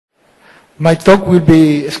My talk will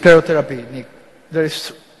be sclerotherapy, Nick. There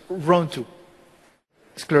is round two.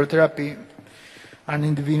 Sclerotherapy and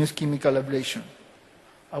intravenous chemical ablation.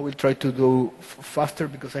 I will try to do faster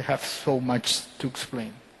because I have so much to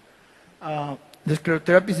explain. The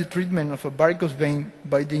sclerotherapy is the treatment of a varicose vein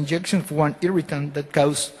by the injection of one irritant that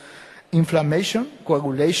causes inflammation,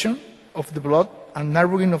 coagulation of the blood, and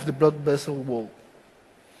narrowing of the blood vessel wall.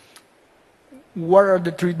 What are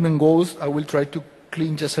the treatment goals? I will try to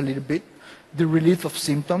clean just a little bit. The relief of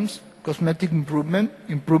symptoms, cosmetic improvement,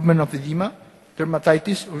 improvement of edema,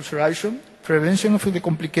 dermatitis, ulceration, prevention of the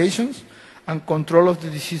complications, and control of the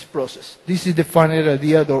disease process. This is the final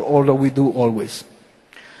idea of all that we do always.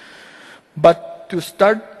 But to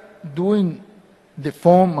start doing the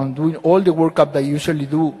foam and doing all the workup that I usually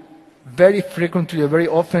do very frequently, very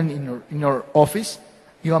often in our office,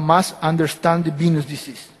 you must understand the venous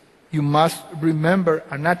disease. You must remember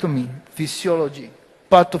anatomy, physiology,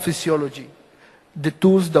 pathophysiology, the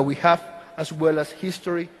tools that we have, as well as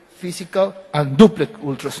history, physical, and duplex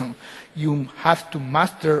ultrasound. You have to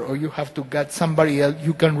master, or you have to get somebody else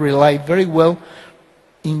you can rely very well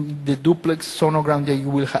in the duplex sonogram that you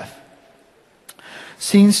will have.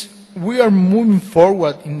 Since we are moving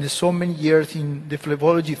forward in so many years in the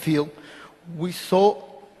phlebology field, we saw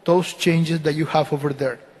those changes that you have over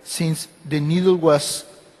there. Since the needle was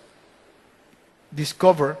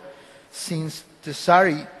discovered, since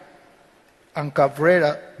Tesari and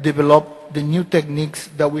Cabrera developed the new techniques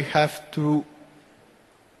that we have to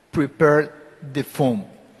prepare the foam.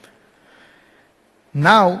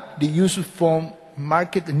 Now, the use of foam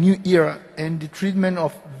marked a new era in the treatment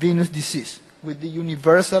of venous disease, with the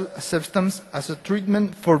universal acceptance as a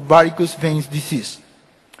treatment for varicose veins disease.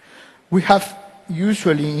 We have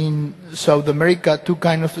usually in South America two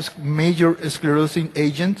kinds of major sclerosing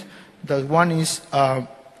agents. That one is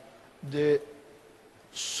the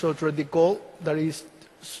sotradicol, that is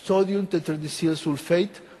sodium tetradecyl sulfate,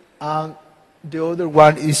 and the other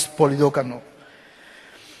one is polidocanol.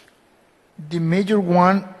 The major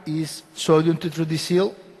one is sodium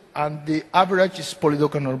tetradecyl, and the average is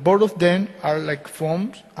polidocanol. Both of them are like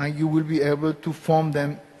foams, and you will be able to foam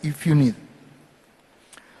them if you need.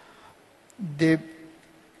 The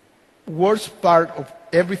worst part of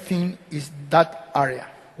everything is that area.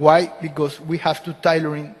 Why? Because we have to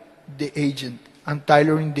tailoring the agent, and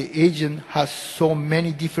tailoring the agent has so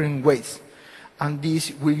many different ways, and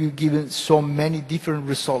this will be given so many different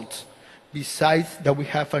results. Besides that, we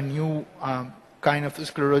have a new kind of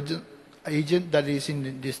sclerosing agent that is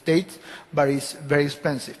in the States, but it's very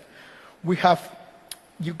expensive.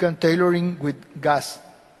 You can tailoring with gas,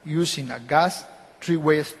 using a gas,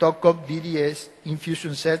 three-way stock-up, DDS,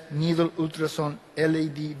 infusion set, needle, ultrasound,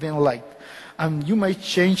 LAD, vein light. And you might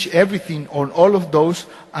change everything on all of those,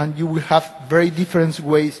 and you will have very different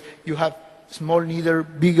ways. You have small needle,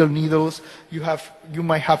 bigger needles. You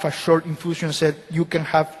might have a short infusion set. You can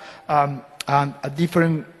have a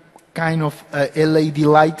different kind of LED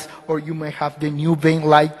light, or you may have the new vein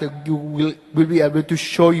light that you will be able to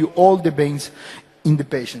show you all the veins in the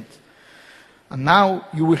patient. And now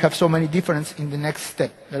you will have so many differences in the next step.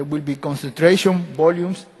 There will be concentration,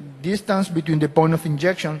 volumes, distance between the point of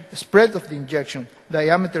injection, spread of the injection,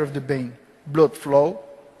 diameter of the vein, blood flow,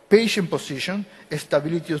 patient position,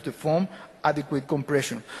 stability of the foam, adequate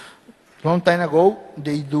compression. Long time ago,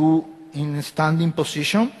 they do in standing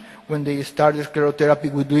position when they started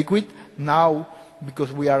sclerotherapy with liquid. Now,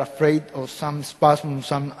 because we are afraid of some spasm,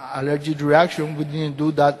 some allergic reaction, we didn't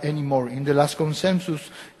do that anymore. In the last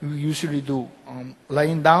consensus, we usually do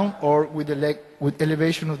lying down or with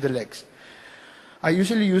elevation of the legs. I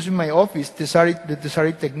usually use in my office the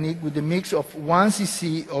Tesari technique with a mix of 1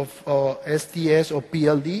 cc of STS or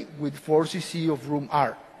PLD with 4 cc of room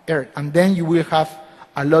air. And then you will have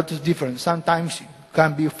a lot of difference. Sometimes it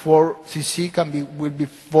can be 4 cc, will be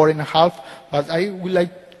 4.5, but I will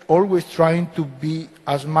like always trying to be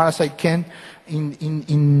as much as I can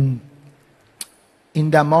in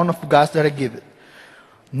the amount of gas that I give it.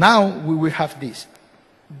 Now we will have this.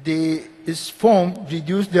 This foam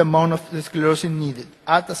reduces the amount of the sclerosing needed,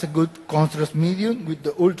 act as a good contrast medium with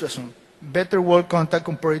the ultrasound, better wall contact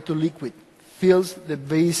compared to liquid, fills the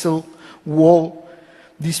vessel wall,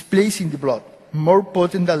 displacing the blood, more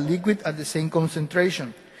potent than liquid at the same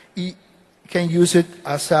concentration. You can use it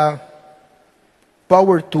as a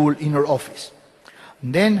power tool in our office.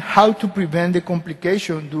 Then how to prevent the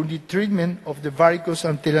complication during the treatment of the varicose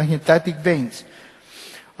and telangiectatic veins.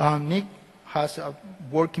 Nick has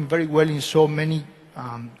working very well in so many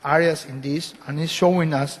areas in this, and is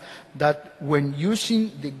showing us that when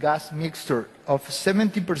using the gas mixture of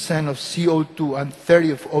 70% of CO2 and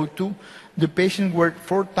 30 of O2, the patients were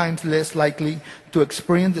 4 times less likely to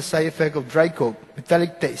experience the side effect of dry cough,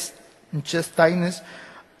 metallic taste, and chest tightness.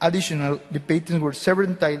 Additionally, the patients were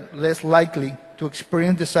 7 times less likely to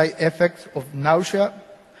experience the side effects of nausea,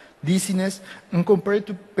 dizziness, and compared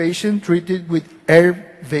to patients treated with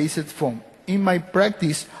air-based foam. In my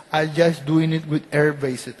practice, I just doing it with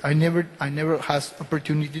air-based. I never has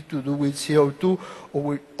opportunity to do with CO2 or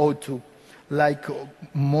with O2, like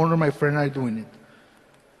more of my friends are doing it.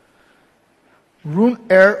 Room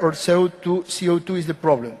air or CO2 is the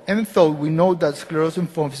problem. Even though we know that sclerosing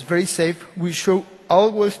foam is very safe, we should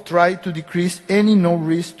always try to decrease any known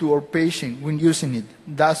risk to our patient when using it.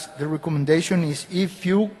 Thus, the recommendation is if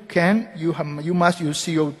you can, you must use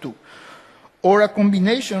CO2. Or a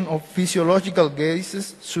combination of physiological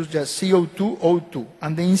gases such as CO2, O2,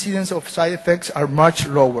 and the incidence of side effects are much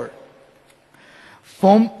lower.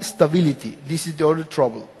 Foam stability, this is the other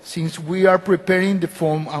trouble. Since we are preparing the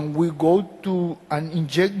foam and we go to and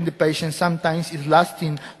inject the patient, sometimes it's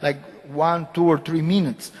lasting like 1, 2, or 3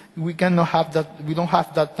 minutes. We cannot have that, we don't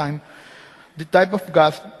have that time. The type of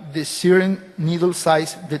gas, the syringe needle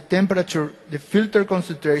size, the temperature, the filter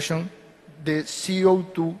concentration, the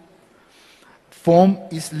CO2 foam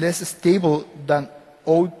is less stable than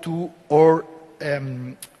O2 or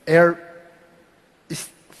air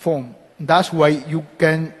foam. That's why you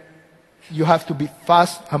have to be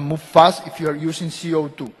fast and move fast if you are using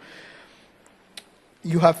CO2.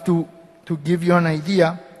 You have to give you an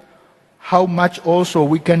idea how much also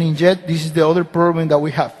we can inject. This is the other problem that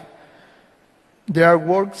we have. There are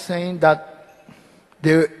works saying that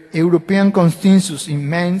the European consensus in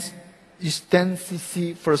men is 10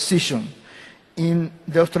 cc per session. In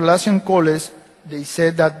the Australasian college, they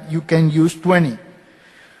said that you can use 20.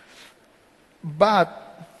 But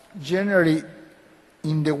generally,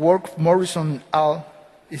 in the work of Morrison et al.,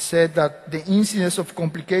 it said that the incidence of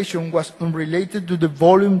complication was unrelated to the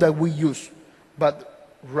volume that we use,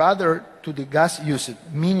 but rather to the gas used,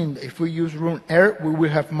 meaning if we use room air, we will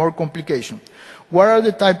have more complication. What are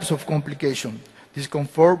the types of complication?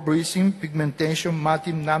 Discomfort, bruising, pigmentation,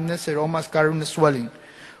 matting, numbness, seroma, scarring, swelling.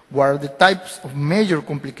 What are the types of major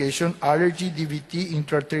complication? Allergy, DVT,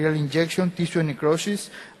 intraarterial injection, tissue necrosis,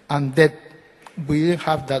 and death. We didn't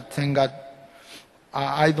have that, thank God.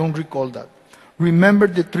 I don't recall that. Remember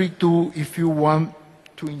the 3-2 if you want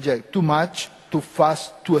to inject too much, too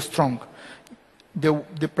fast, too strong.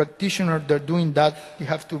 The practitioner that are doing that, you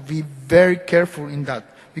have to be very careful in that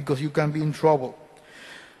because you can be in trouble.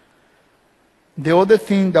 The other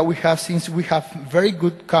thing that we have, since we have very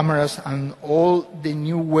good cameras and all the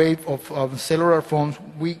new wave of cellular phones,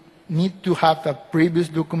 we need to have a previous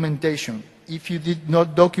documentation. If you did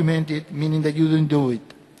not document it, meaning that you didn't do it.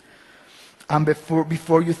 And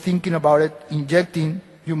before you're thinking about it, injecting,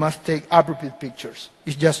 you must take appropriate pictures.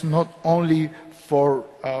 It's just not only for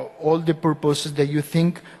all the purposes that you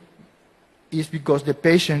think is because the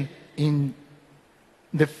patient in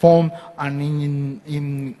the phone and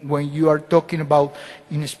when you are talking about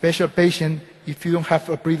in a special patient, if you don't have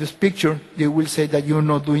a previous picture, they will say that you're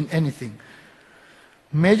not doing anything.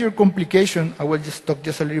 Major complication, I will just talk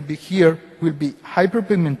just a little bit here, will be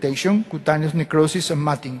hyperpigmentation, cutaneous necrosis, and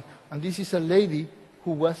matting. And this is a lady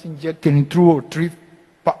who was injected in 2 or 3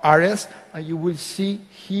 areas, and you will see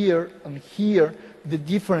here and here the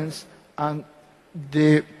difference and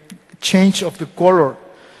the change of the color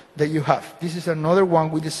that you have. This is another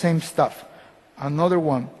one with the same stuff. Another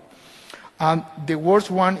one. And the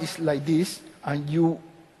worst one is like this, and you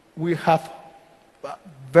will have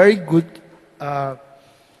very good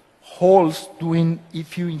holes doing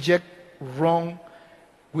if you inject wrong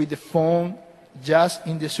with the foam just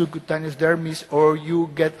in the subcutaneous dermis, or you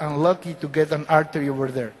get unlucky to get an artery over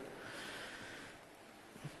there.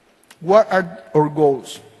 What are our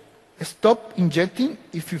goals? Stop injecting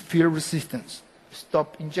if you feel resistance.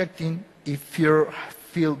 Stop injecting if you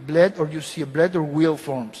feel blood or you see a blood or wheal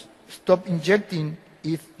forms. Stop injecting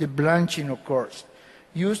if the blanching occurs.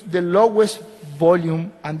 Use the lowest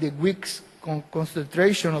volume and the weakest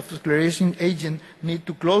concentration of the sclerosing agent need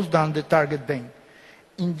to close down the target vein.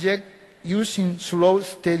 Inject using slow,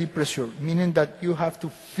 steady pressure, meaning that you have to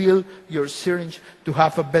fill your syringe to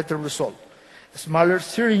have a better result. A smaller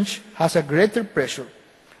syringe has a greater pressure.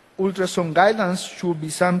 Ultrasound guidance should be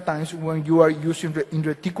sometimes when you are using in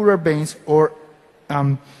reticular veins or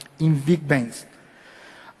in big veins.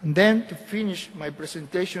 And then to finish my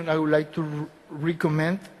presentation, I would like to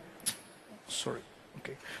recommend,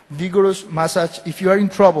 vigorous massage. If you are in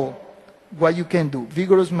trouble, what you can do,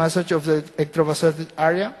 vigorous massage of the extravasated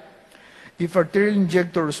area. If arterial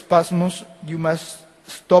injector spasms, you must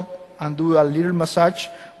stop and do a little massage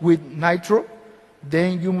with nitro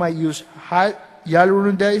Then you might use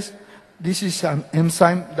hyaluronidase. This is an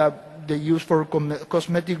enzyme that they use for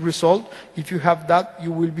cosmetic result. If you have that,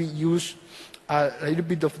 you will be used a little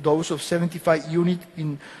bit of dose of 75 units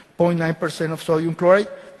in 0.9% of sodium chloride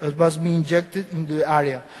that must be injected in the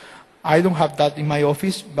area. I don't have that in my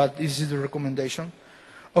office, but this is the recommendation.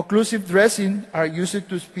 Occlusive dressing are used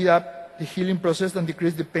to speed up the healing process and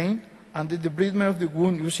decrease the pain, and the debridement of the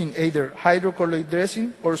wound using either hydrocolloid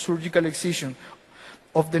dressing or surgical excision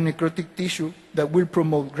of the necrotic tissue that will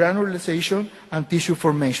promote granulation and tissue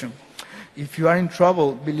formation. If you are in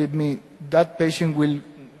trouble, believe me, that patient will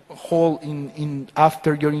hold in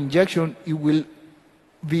after your injection. It will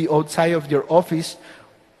be outside of your office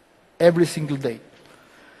every single day.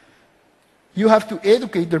 You have to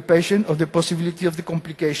educate the patient of the possibility of the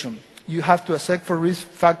complication. You have to assess for risk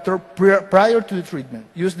factor prior to the treatment.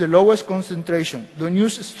 Use the lowest concentration. Don't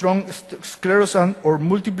use strong sklerozan or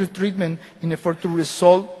multiple treatment in effort to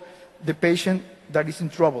resolve the patient that is in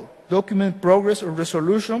trouble. Document progress or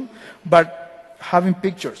resolution, but having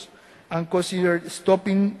pictures. And consider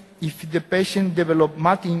stopping. If the patient develops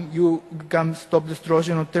matting, you can stop the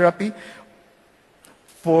strotional therapy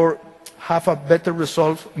for have a better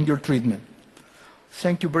result in your treatment.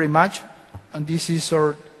 Thank you very much. And this is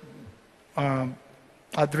our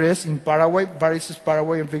address in Paraguay, Varices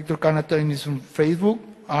Paraguay, and Victor Canata is on Facebook.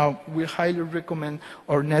 We highly recommend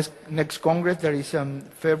our next Congress that is on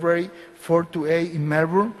February 4 to 8 in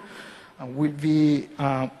Melbourne. Will be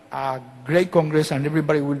a great Congress and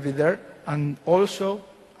everybody will be there. And also,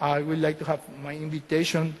 I would like to have my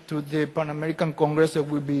invitation to the Pan American Congress that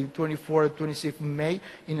will be 24 and 26 May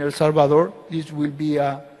in El Salvador. This will be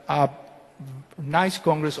a nice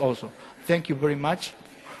Congress also. Thank you very much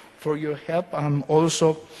for your help, and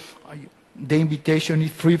also the invitation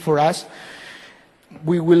is free for us.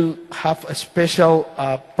 We will have a special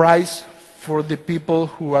prize for the people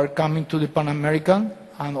who are coming to the Pan American,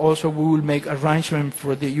 and also we will make arrangement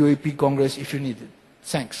for the UAP Congress if you need it.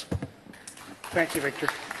 Thanks. Thank you, Victor.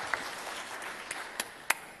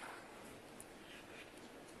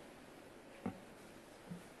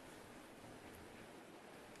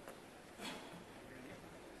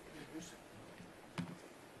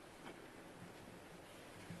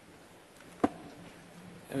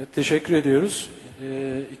 Evet, teşekkür ediyoruz.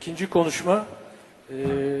 İkinci konuşma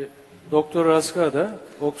Doktor Rasgado,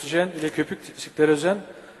 oksijen ile köpük sklerozan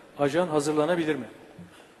ajan hazırlanabilir mi?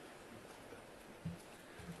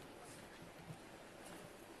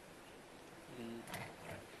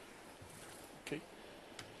 Okay.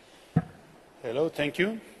 Hello, thank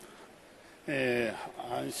you.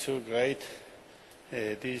 I'm so great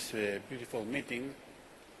this beautiful meeting,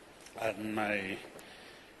 and my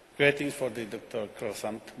greetings for the Dr.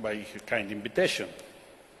 Croissant by his kind invitation.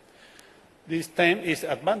 This theme is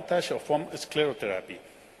advantage of foam sklerotherapy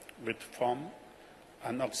with foam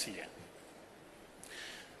and oxygen.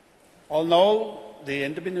 Although the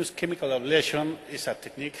intravenous chemical ablation is a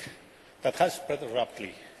technique that has spread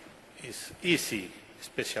rapidly, it's easy,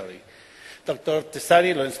 especially. Dr.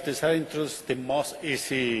 Lorenzo Tessari introduced the most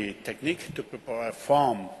easy technique to prepare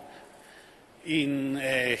foam. In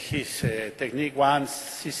his technique, 1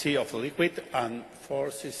 cc of liquid and 4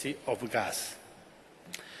 cc of gas.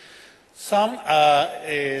 Some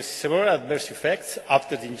severe adverse effects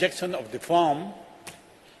after the injection of the foam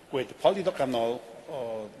with polydocanol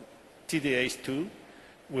or TDH2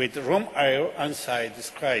 with room air inside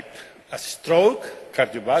described as stroke,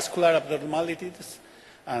 cardiovascular abnormalities,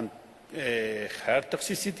 and heart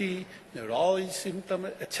toxicity, neurology symptoms,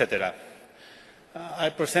 etc. I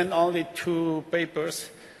present only 2 papers.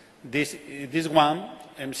 This one,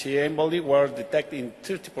 MCA emboli, were detected in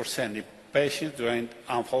 30% of patients during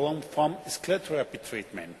unfollowed foam sklerotherapy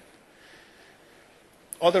treatment.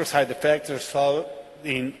 Other side effects resolved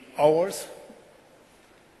in hours.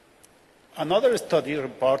 Another study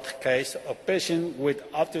reports case of patients with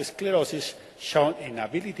atherosclerosis showing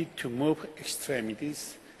inability to move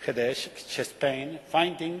extremities, headache, chest pain,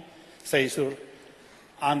 fainting, seizure,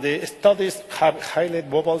 and the studies have highlighted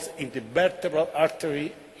bubbles in the vertebral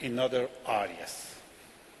artery in other areas.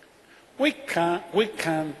 We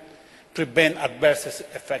can prevent adverse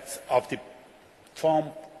effects of the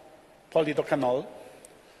foam polydocanol.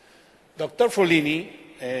 Dr.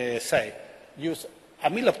 Follini said, use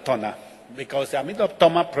amyloptona, because the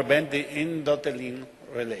amyloptona prevents the endothelin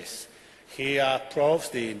release. He proves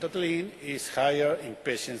the endothelin is higher in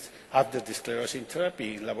patients after the sclerosing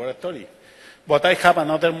therapy in laboratory. But I have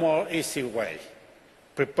another more easy way.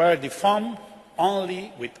 Prepare the foam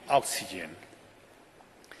only with oxygen.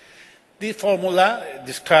 This formula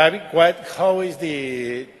describes how is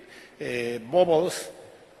the bubbles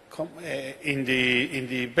in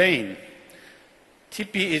the vein.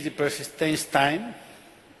 Tp is the persistence time,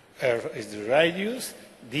 R is the radius,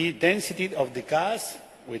 the density of the gas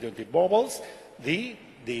with the bubbles, the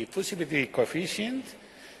diffusivity coefficient,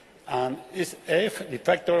 and is F, the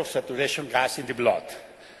factor of saturation gas in the blood.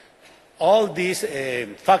 All these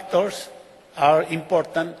factors are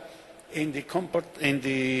important in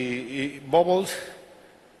the bubbles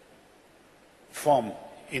formed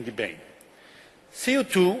in the vein.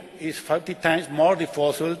 CO2 is 50 times more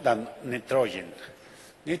diffusible than nitrogen.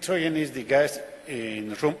 Nitrogen is the gas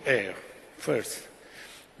in room air. First,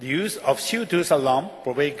 the use of CO2 alone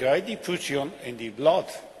provides great diffusion in the blood,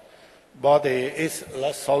 but it's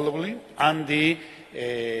less soluble than the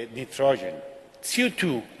nitrogen.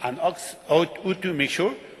 CO2 and O2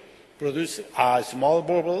 mixture produce small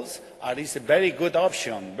bubbles, and it's a very good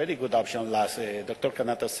option, as Dr.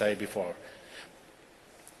 Canata said before.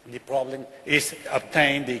 The problem is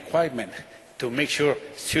obtain the equipment to make sure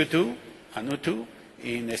CO2 and O2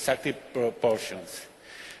 in exact proportions.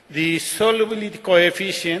 The solubility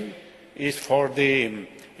coefficient is for the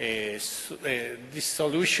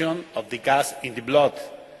dissolution of the gas in the blood,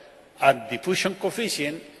 and diffusion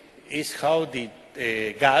coefficient is how the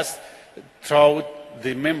gas through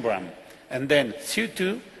the membrane. And then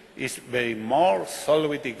CO2 is very more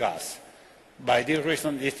solubility gas. By this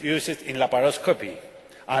reason, it's used in laparoscopy.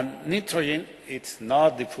 And nitrogen, it's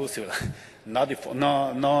not diffusible.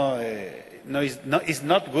 It's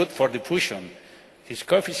not good for diffusion. His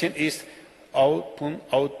coefficient is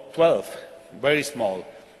 0.012, very small.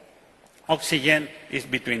 Oxygen is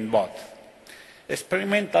between both.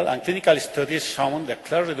 Experimental and clinical studies shown that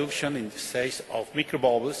clear reduction in the size of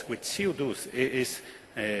microbubbles with CO2 is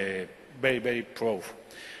very, very proof.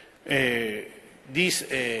 This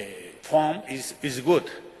form is good,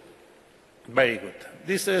 very good.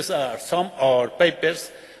 These are some of our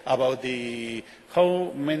papers about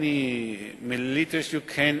how many milliliters you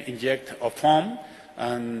can inject of foam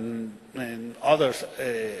and other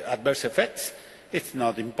adverse effects. It's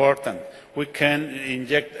not important. We can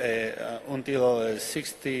inject until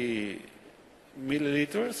 60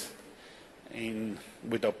 milliliters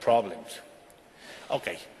without problems.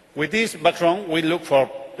 Okay. With this background, we look for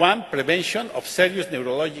one, prevention of serious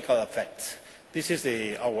neurological effects. This is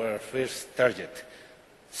our first target.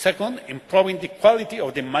 Second, improving the quality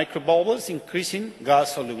of the microbubbles, increasing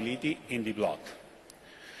gas solubility in the blood.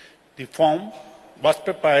 The foam was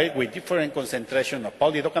prepared with different concentration of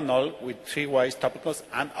polydocanol with 3-way topicals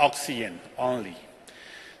and oxygen only.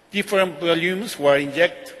 Different volumes were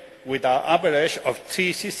injected with an average of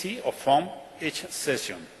 3 cc of foam each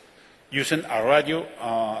session, using a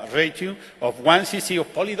ratio of 1 cc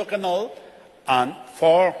of polydocanol and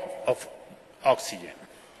 4 of oxygen.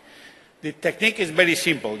 The technique is very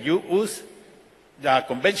simple. You use the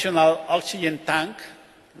conventional oxygen tank,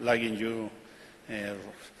 like in your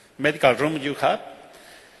medical room you have.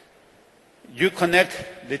 You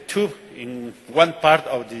connect the tube in one part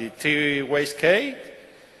of the 3-way cage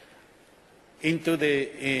into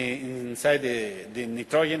inside the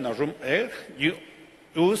nitrogen or room air. You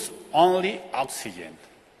use only oxygen.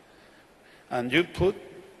 And you put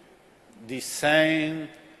the same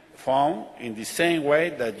foam in the same way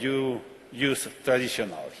that you use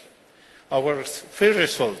traditionally. Our first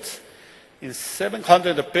results, in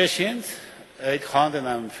 700 patients,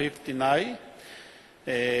 859,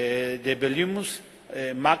 the volumes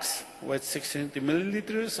max was 600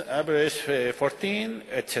 milliliters, average 14,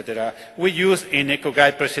 etc. We use in echo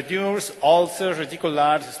guide procedures, ulcers,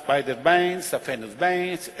 reticulars, spider veins, saphenous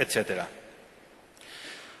veins, etc.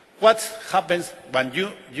 What happens when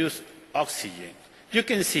you use oxygen? You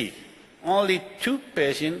can see only 2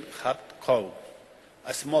 patients have cold,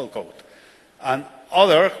 a small cold. And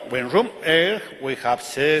when room air, we have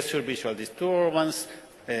seizure, visual disturbance,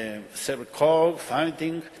 severe cold,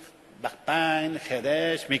 fainting, back pain,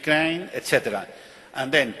 headache, migraine, etc.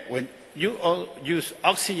 And then when you use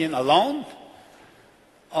oxygen alone,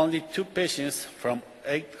 only 2 patients from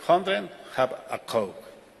 800 have a cold.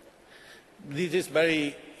 This is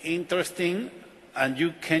very interesting, and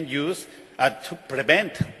you can use to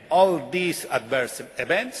prevent all these adverse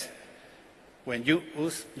events when you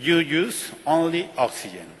use only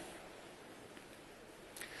oxygen.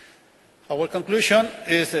 Our conclusion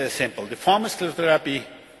is simple. The foam sklerotherapy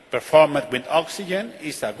performed with oxygen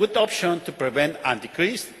is a good option to prevent and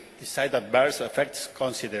decrease the side adverse effects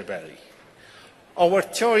considerably. Our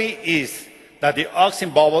theory is that the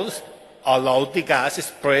oxygen bubbles allow the gas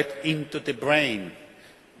spread into the brain.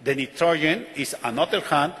 The nitrogen, on the other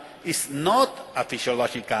hand, is not a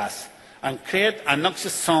physiological gas and create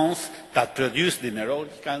noxious zones that produce the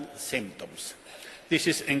neurological symptoms. This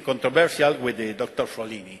is incontroversial with the Dr.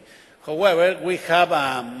 Frolini. However, we have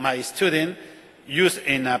my student use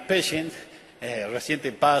in a patient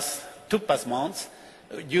recently past 2 months,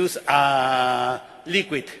 use a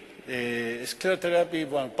liquid, sklerotherapy,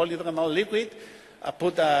 polygonal liquid,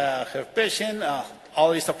 put her patient,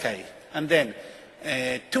 all is okay. And then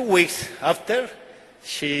 2 weeks after,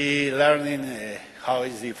 she learning how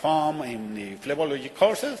is the foam in the phlebology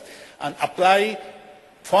courses and apply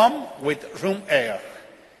foam with room air.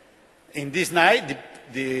 In this night,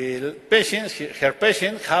 the patient, her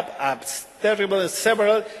patient have a terrible,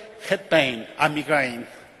 several head pain and migraine.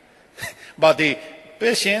 But the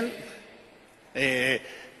patient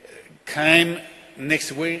came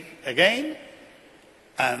next week again,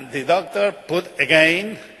 and the doctor put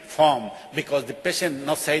again foam because the patient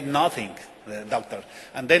not say nothing, the doctor,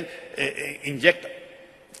 and then inject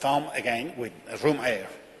foam again with room air.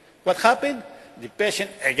 What happened? The patient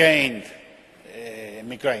again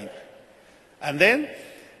migraine, and then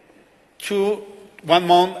 1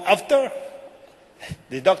 month after,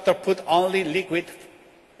 the doctor put only liquid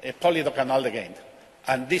polydocanol again,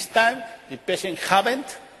 and this time the patient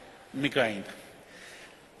haven't migraine.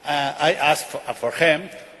 I asked for him,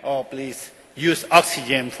 oh please use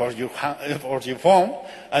oxygen for your foam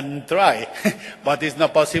and try, but it's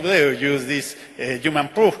not possible to use this human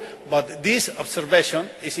proof. But this observation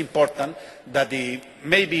is important that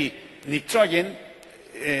maybe nitrogen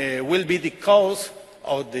will be the cause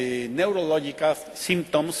of the neurological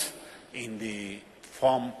symptoms in the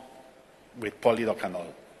foam with polydocanol.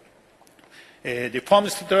 The foam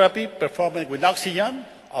therapy performed with oxygen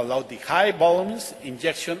allow the high volumes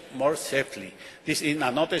injection more safely. This is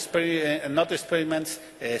not experiments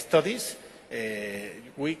studies.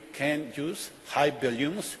 We can use high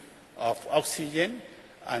volumes of oxygen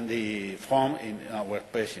and the foam in our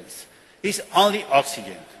patients. It's only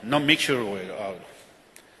oxygen, no mixture with oil.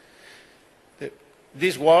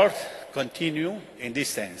 This work continue in this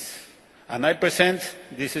sense. And I present,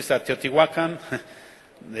 this is at Teotihuacan,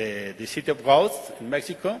 the city of God in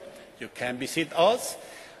Mexico. You can visit us.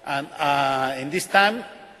 And in this time,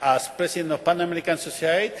 as President of Pan American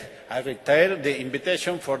Society, I retire the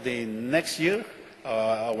invitation for the next year,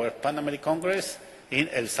 our Pan American Congress in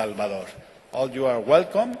El Salvador. All you are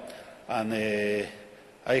welcome, and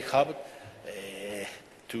I hope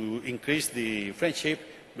to increase the friendship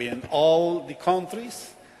between all the countries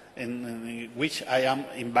in which I am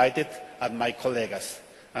invited and my colleagues.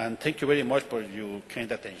 And thank you very much for your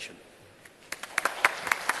kind attention.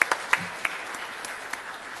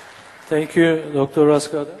 Thank you, Dr.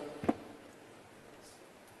 Rasgado.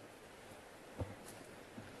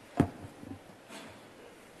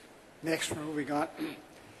 Next, we're moving on.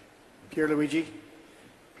 Pier Luigi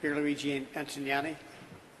Antignani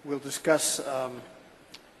will discuss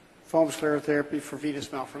foam sklerotherapy for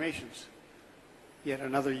venous malformations, yet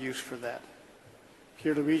another use for that.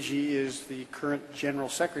 Pier Luigi is the current General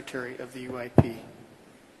Secretary of the UIP.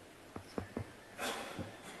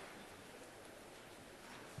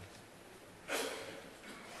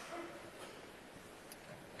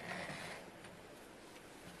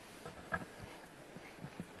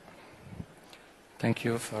 Thank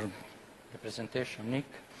you for the presentation, Nick.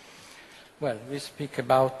 Well, we speak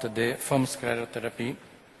about the foam sklerotherapy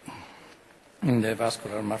in the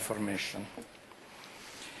vascular malformation.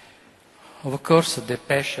 Of course, the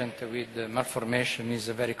patient with the malformation is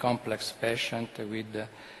a very complex patient with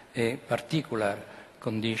a particular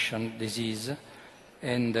condition, disease,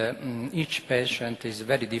 and each patient is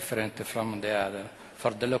very different from the other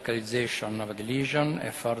for the localization of the lesion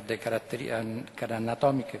and for the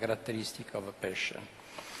anatomic characteristic of a patient.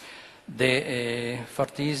 For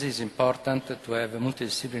this is important to have a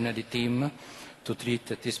multidisciplinary team to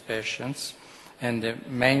treat these patients, and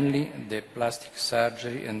mainly the plastic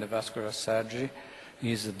surgery and the vascular surgery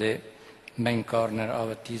is the main corner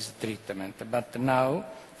of this treatment. But now,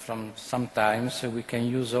 from sometimes, we can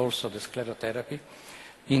use also the sclerotherapy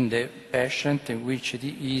in the patient in which it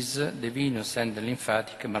is the venous and the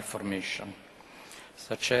lymphatic malformation,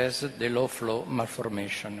 such as the low flow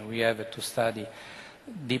malformation. We have to study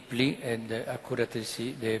deeply and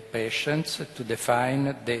accurately the patients to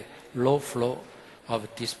define the low flow of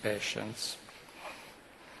these patients.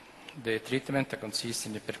 The treatment consists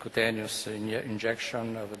in the percutaneous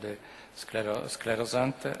injection of the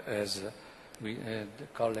sklerozan, as the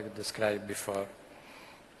colleague described before.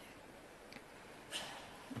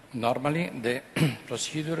 Normally, the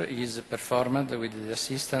procedure is performed with the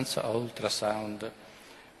assistance of ultrasound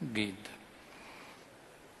guide.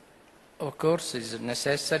 Of course, it is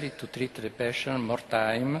necessary to treat the patient more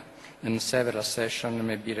time, and several sessions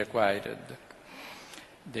may be required.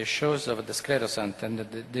 The shows of the sclerosant and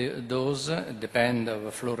the dose depend on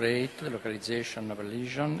the flow rate, the localization of a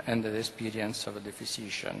lesion, and the experience of the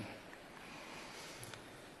physician.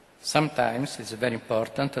 Sometimes it's very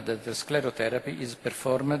important that the sclerotherapy is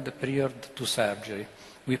performed prior to surgery.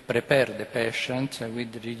 We prepare the patient, we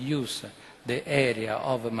reduce the area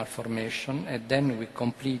of malformation, and then we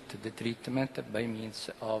complete the treatment by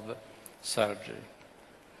means of surgery.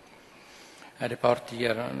 I report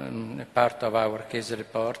here a part of our case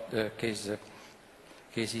report,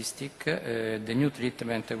 casistic. The new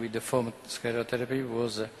treatment with the foam sklerotherapy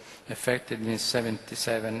was effected in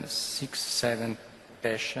 67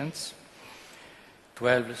 patients,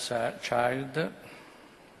 12 child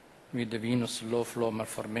with the venous low flow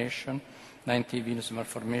malformation, 90 venous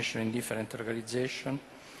malformation in different localization,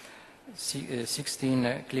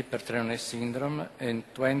 16 Klippert-Trenaunay syndrome, and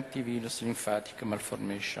 20 venous lymphatic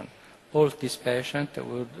malformation. All this patient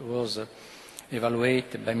was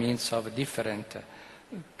evaluated by means of different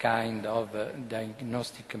kind of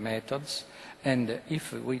diagnostic methods, and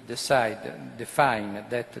if we define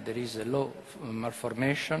that there is a low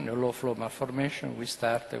malformation, a low flow malformation, we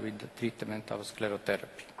start with the treatment of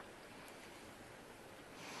sclerotherapy.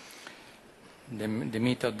 The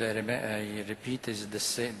method, I repeat, is the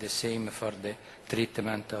same for the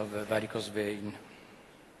treatment of varicose vein.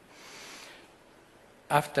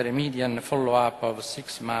 After a median follow-up of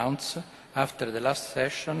 6 months, after the last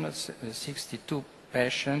session, 62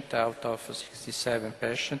 patients out of 67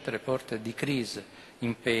 patients reported a decrease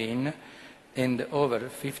in pain, and over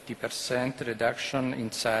 50% reduction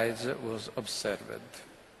in size was observed.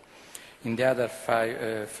 In the other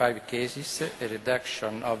five cases, a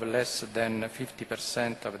reduction of less than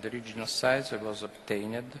 50% of the original size was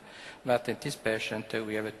obtained, but in this patient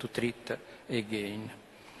we have to treat again.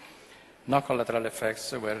 No collateral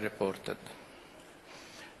effects were reported.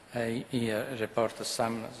 I here report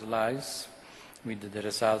some slides with the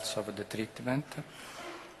results of the treatment.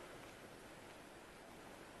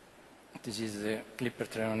 This is the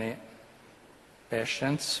Klippert-Trenaunay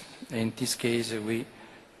patients. In this case,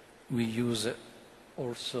 we use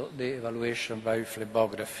also the evaluation by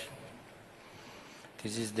phlebography.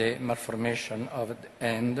 This is the malformation of the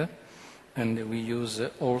end, and we use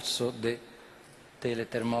also the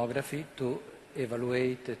telethermography to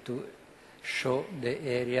evaluate, to show the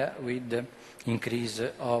area with the increase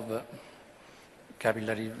of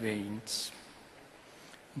capillary veins.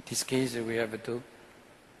 In this case, we have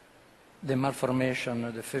the malformation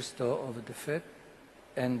of the first of the foot,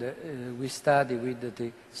 and we study with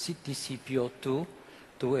the CTCPO2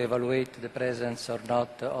 to evaluate the presence or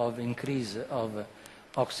not of increase of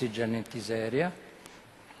oxygen in this area.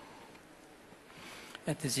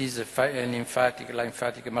 And this is a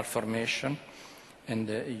lymphatic malformation, and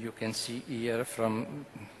you can see here from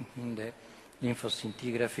in the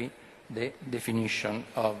lymphoscintigraphy the definition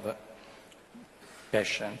of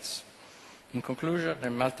patients. In conclusion, a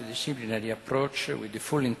multidisciplinary approach with the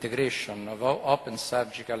full integration of open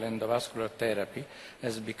surgical endovascular therapy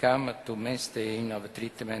has become the mainstay of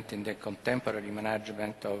treatment in the contemporary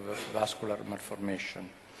management of vascular malformation.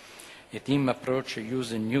 A team approach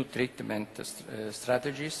using new treatment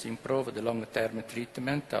strategies improve the long-term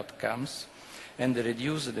treatment outcomes and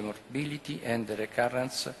reduce the morbidity and the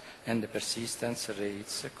recurrence and the persistence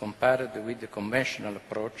rates compared with the conventional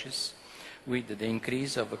approaches, with the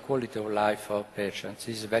increase of the quality of life of patients.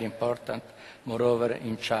 This is very important. Moreover,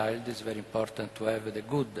 in child, it's very important to have the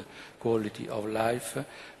good quality of life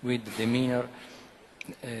with the minor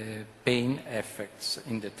pain effects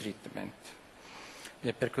in the treatment.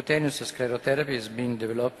 The percutaneous sclerotherapy has been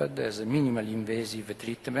developed as a minimally invasive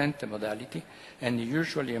treatment modality and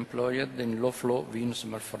usually employed in low-flow venous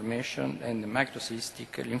malformation and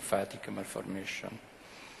microcystic lymphatic malformation.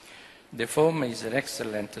 The foam is an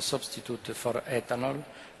excellent substitute for ethanol,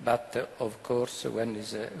 but of course when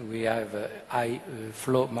we have high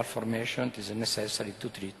flow malformation, it is necessary to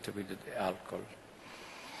treat with alcohol.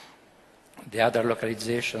 The other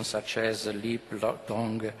localizations such as lip,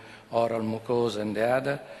 tongue, oral mucosa and the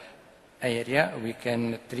other area we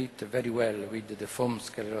can treat very well with the foam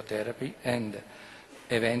sclerotherapy and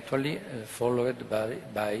eventually followed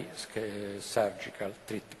by surgical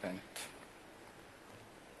treatment.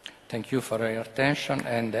 Thank you for your attention,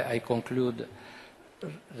 and I conclude,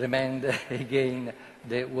 remind again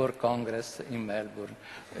the World Congress in Melbourne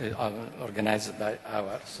organized by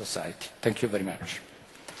our society. Thank you very much.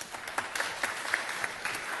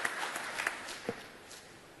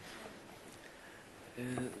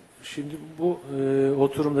 Şimdi bu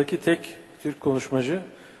oturumdaki tek Türk konuşmacı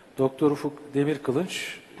Doktor Ufuk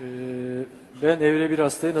Demirkılıç. Ben Evre I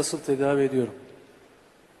hastayı nasıl tedavi ediyorum?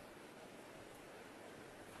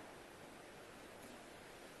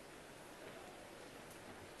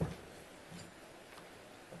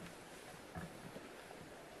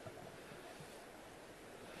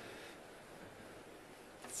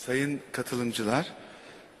 Sayın katılımcılar,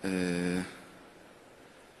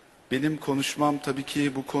 benim konuşmam tabii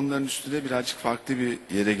ki bu konuların üstüne birazcık farklı bir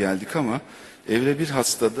yere geldik ama Evre I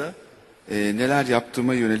hastada neler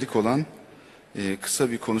yaptığıma yönelik olan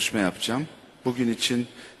kısa bir konuşma yapacağım. Bugün için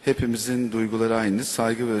hepimizin duyguları aynı,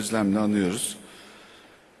 saygı ve özlemle anıyoruz.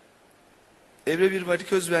 Evre I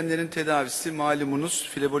varikoz venlerin tedavisi malumunuz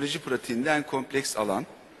fleboloji pratiğinde en kompleks alan.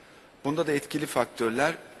 Bunda da etkili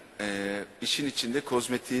faktörler işin içinde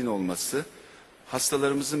kozmetiğin olması,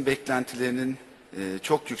 hastalarımızın beklentilerinin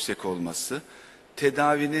çok yüksek olması,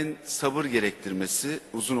 tedavinin sabır gerektirmesi,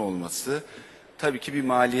 uzun olması, tabii ki bir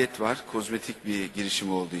maliyet var kozmetik bir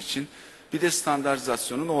girişim olduğu için, bir de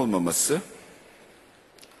standartizasyonun olmaması.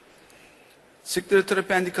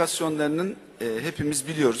 Skleroterapi indikasyonlarının hepimiz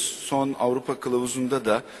biliyoruz. Son Avrupa kılavuzunda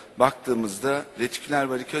da baktığımızda retiküler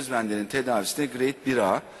varikoz venlerin tedavisine grade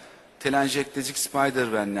 1A, telanjektezik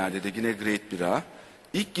spider venlerde de yine grade 1A.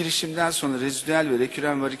 İlk girişimden sonra rezidüel ve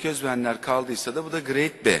reküren varikoz venler kaldıysa da bu da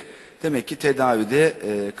grade B. Demek ki tedavide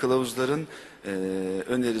kılavuzların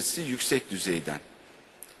önerisi yüksek düzeyden.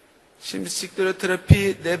 Şimdi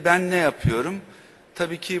skleroterapide ben ne yapıyorum?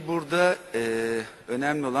 Tabii ki burada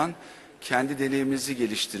önemli olan kendi deneyiminizi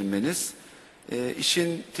geliştirmeniz.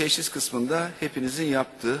 İşin teşhis kısmında hepinizin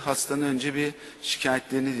yaptığı hastanın önce bir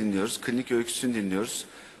şikayetlerini dinliyoruz, klinik öyküsünü dinliyoruz.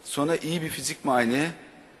 Sonra iyi bir fizik muayene,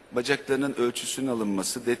 bacaklarının ölçüsünün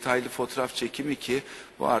alınması, detaylı fotoğraf çekimi ki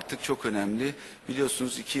bu artık çok önemli.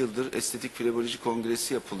 Biliyorsunuz 2 yıldır estetik fleboloji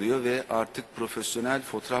kongresi yapılıyor ve artık profesyonel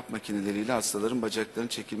fotoğraf makineleriyle hastaların bacaklarının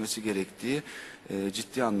çekilmesi gerektiği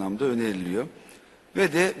ciddi anlamda öneriliyor.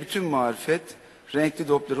 Ve de bütün marifet, renkli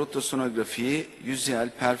Doppler ultrasonografiyi, yüzeyel,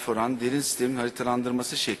 perforan, derin sistemin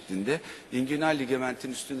haritalandırması şeklinde inguinal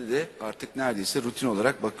ligamentin üstünde de artık neredeyse rutin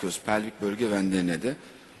olarak bakıyoruz. Pelvik bölge venlerine de.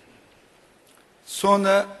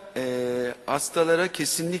 Sonra hastalara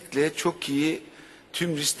kesinlikle çok iyi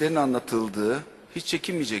tüm risklerin anlatıldığı, hiç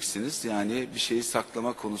çekinmeyeceksiniz. Yani bir şeyi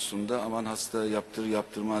saklama konusunda aman hasta yaptırır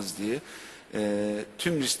yaptırmaz diye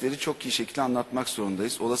tüm riskleri çok iyi şekilde anlatmak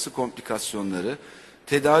zorundayız. Olası komplikasyonları,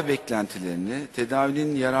 tedavi beklentilerini,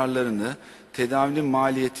 tedavinin yararlarını, tedavinin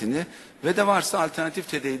maliyetini ve de varsa alternatif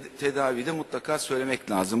tedaviyi de mutlaka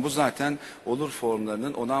söylemek lazım. Bu zaten olur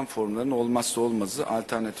formlarının, onan formlarının olmazsa olmazı,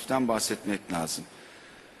 alternatiften bahsetmek lazım.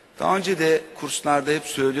 Daha önce de kurslarda hep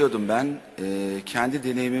söylüyordum ben, kendi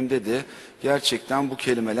deneyimimde de gerçekten bu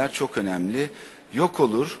kelimeler çok önemli. Yok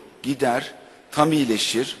olur, gider, tam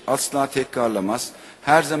iyileşir, asla tekrarlamaz,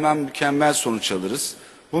 her zaman mükemmel sonuç alırız.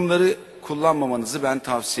 Bunları kullanmamanızı ben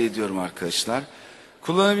tavsiye ediyorum arkadaşlar.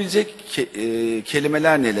 Kullanabilecek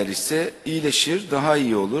kelimeler neler ise iyileşir, daha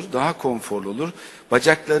iyi olur, daha konforlu olur.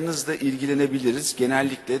 Bacaklarınızla ilgilenebiliriz,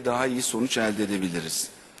 genellikle daha iyi sonuç elde edebiliriz.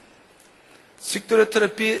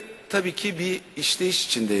 Skleroterapi tabii ki bir işleyiş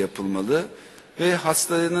içinde yapılmalı ve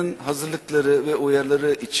hastanın hazırlıkları ve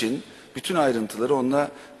uyarıları için bütün ayrıntıları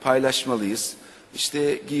onunla paylaşmalıyız.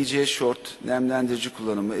 İşte giyeceği şort, nemlendirici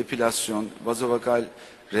kullanımı, epilasyon, vazovagal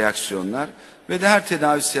reaksiyonlar ve de her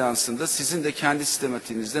tedavi seansında sizin de kendi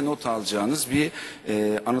sistematiğinizde not alacağınız bir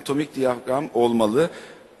anatomik diyagram olmalı.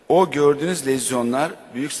 O gördüğünüz lezyonlar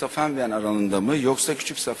büyük safen ven alanında mı yoksa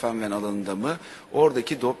küçük safen ven alanında mı?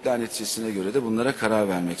 Oradaki Doppler neticesine göre de bunlara karar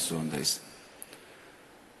vermek zorundayız.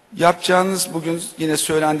 Yapacağınız bugün yine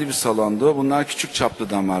söylendiği bir salonda bunlar küçük çaplı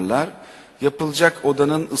damarlar. Yapılacak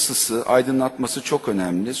odanın ısısı, aydınlatması çok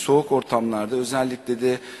önemli. Soğuk ortamlarda özellikle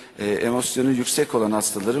de emosyonu yüksek olan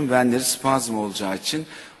hastaların venleri spazm olacağı için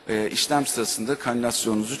işlem sırasında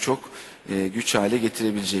kanülasyonunuzu çok güç hale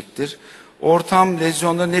getirebilecektir. Ortam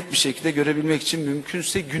lezyonları net bir şekilde görebilmek için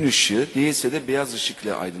mümkünse gün ışığı, değilse de beyaz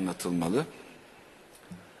ışıkla aydınlatılmalı.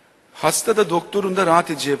 Hasta da doktorun da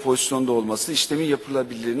rahat edeceği pozisyonda olması işlemin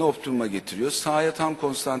yapılabilirliğini optimuma getiriyor. Sahaya tam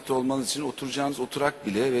konsantre olmanız için oturacağınız oturak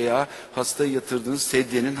bile veya hastayı yatırdığınız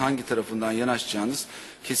sedyenin hangi tarafından yanaşacağınız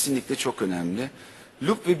kesinlikle çok önemli.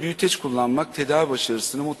 Lup ve büyüteç kullanmak tedavi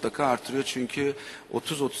başarısını mutlaka artırıyor. Çünkü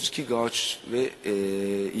 30-32 gauge ve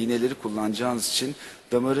iğneleri kullanacağınız için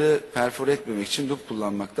damarı perfore etmemek için lup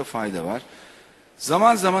kullanmakta fayda var.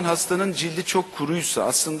 Zaman zaman hastanın cildi çok kuruysa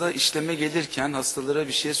aslında işleme gelirken hastalara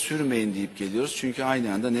bir şey sürmeyin deyip geliyoruz. Çünkü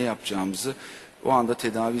aynı anda ne yapacağımızı o anda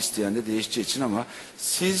tedavi isteyen de değişeceği için ama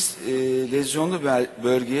siz lezyonlu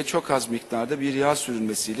bölgeye çok az miktarda bir yağ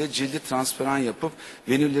sürülmesiyle cildi transparan yapıp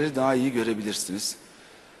venülleri daha iyi görebilirsiniz.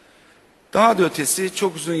 Daha da ötesi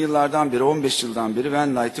çok uzun yıllardan beri 15 yıldan beri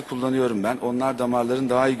Venlight'ı kullanıyorum ben. Onlar damarların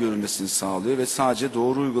daha iyi görülmesini sağlıyor ve sadece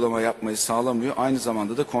doğru uygulama yapmayı sağlamıyor. Aynı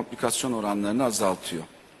zamanda da komplikasyon oranlarını azaltıyor.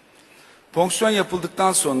 Ponksiyon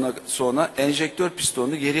yapıldıktan sonra enjektör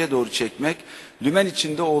pistonunu geriye doğru çekmek, lümen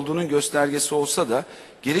içinde olduğunun göstergesi olsa da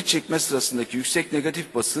geri çekme sırasındaki yüksek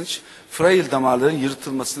negatif basınç, frail damarların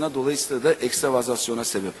yırtılmasına, dolayısıyla da ekstravazasyona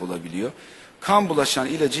sebep olabiliyor. Kan bulaşan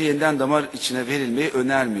ilacı yeniden damar içine verilmeyi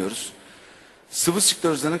önermiyoruz. Sıvı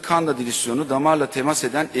sklerozanın kanla dilüsyonu damarla temas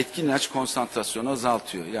eden etkin ilaç konsantrasyonu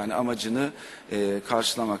azaltıyor. Yani amacını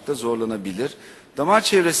karşılamakta zorlanabilir. Damar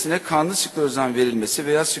çevresine kanlı sklerozan verilmesi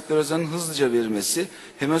veya sklerozanın hızlıca verilmesi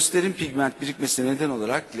hemosiderin pigment birikmesine neden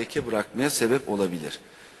olarak leke bırakmaya sebep olabilir.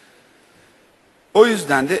 O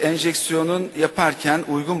yüzden de enjeksiyonun yaparken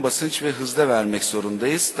uygun basınç ve hızda vermek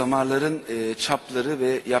zorundayız. Damarların çapları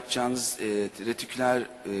ve yapacağınız retiküler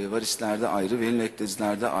varislerde ayrı,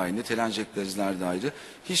 venülektezilerde aynı, telanjektarizlerde ayrı.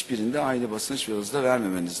 Hiçbirinde aynı basınç ve hızda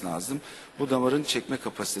vermemeniz lazım. Bu damarın çekme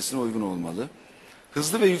kapasitesine uygun olmalı.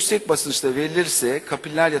 Hızlı ve yüksek basınçta verilirse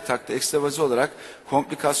kapiller yatakta ekstravaze olarak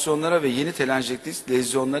komplikasyonlara ve yeni telanjektaziz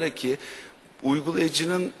lezyonlara, ki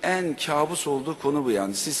uygulayıcının en kabus olduğu konu bu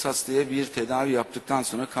yani. Siz hastaya bir tedavi yaptıktan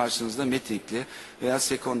sonra karşınızda metikli veya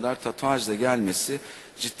sekonder tatuajla gelmesi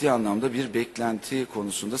ciddi anlamda bir beklenti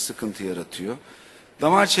konusunda sıkıntı yaratıyor.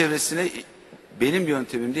 Damar çevresine benim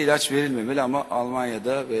yöntemimde ilaç verilmemeli ama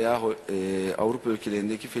Almanya'da veya Avrupa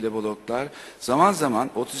ülkelerindeki flebologlar zaman zaman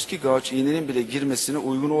 32 gauge iğnenin bile girmesine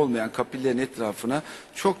uygun olmayan kapillerin etrafına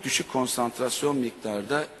çok düşük konsantrasyon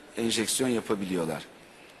miktarda enjeksiyon yapabiliyorlar.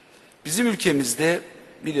 Bizim ülkemizde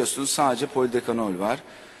biliyorsunuz sadece polidekanol var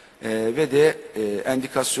ve de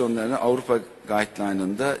endikasyonlarını Avrupa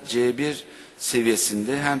guideline'ında C1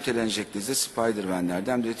 seviyesinde hem telanjektezide spider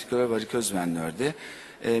venlerde hem de retiküler variköz venlerde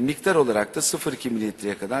miktar olarak da 0,2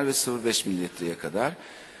 mililitreye kadar ve 0,5 mililitreye kadar.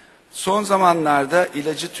 Son zamanlarda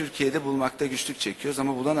ilacı Türkiye'de bulmakta güçlük çekiyoruz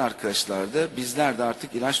ama bulan arkadaşlar da bizler de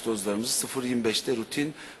artık ilaç dozlarımızı 0,25'te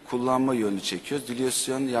rutin kullanma yönünü çekiyoruz.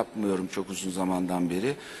 Dilüsyon yapmıyorum çok uzun zamandan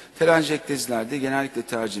beri. Telanjektezilerde genellikle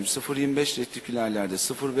tercihim 0,25, retikülerlerde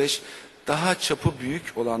 0,5, daha çapı büyük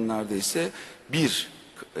olanlarda ise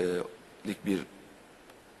 1'lik bir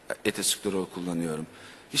etosklerol kullanıyorum.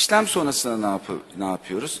 İşlem sonrasında ne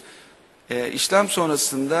yapıyoruz? İşlem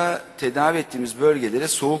sonrasında tedavi ettiğimiz bölgelere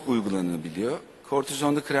soğuk uygulanabiliyor.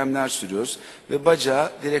 Kortizonlu kremler sürüyoruz ve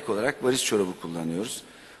bacağa direkt olarak varis çorabı kullanıyoruz.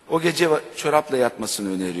 O gece çorapla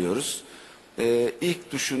yatmasını öneriyoruz.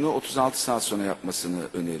 İlk duşunu 36 saat sonra yapmasını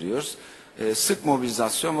öneriyoruz. Sık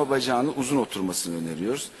mobilizasyon ve bacağını uzun oturmasını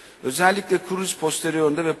öneriyoruz. Özellikle kruz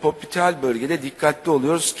posteriorunda ve popliteal bölgede dikkatli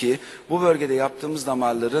oluyoruz ki bu bölgede yaptığımız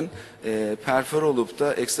damarların perfor olup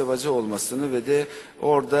da ekstravaze olmasını ve de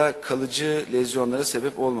orada kalıcı lezyonlara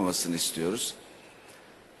sebep olmamasını istiyoruz.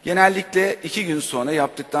 Genellikle 2 gün sonra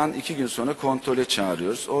yaptıktan 2 gün sonra kontrole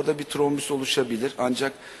çağırıyoruz. Orada bir trombüs oluşabilir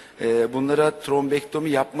ancak bunlara trombektomi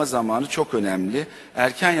yapma zamanı çok önemli.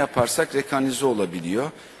 Erken yaparsak rekanize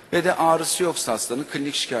olabiliyor. Ve de ağrısı yoksa hastanın,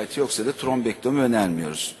 klinik şikayeti yoksa da trombektomi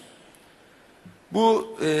önermiyoruz.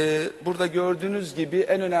 Bu burada gördüğünüz gibi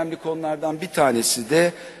en önemli konulardan bir tanesi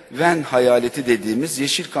de ven hayaleti dediğimiz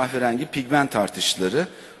yeşil kahverengi pigment artışları.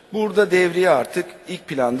 Burada devreye artık ilk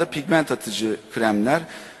planda pigment atıcı kremler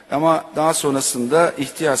ama daha sonrasında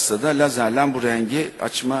ihtiyaçsa da lazerle bu rengi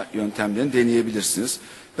açma yöntemlerini deneyebilirsiniz.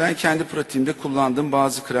 Ben kendi pratiğimde kullandığım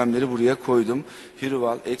bazı kremleri buraya koydum.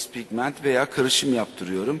 Hiruval, X-Pigment veya karışım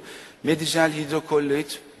yaptırıyorum. Medigel hidrokolloid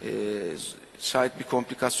şayet bir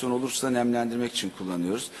komplikasyon olursa nemlendirmek için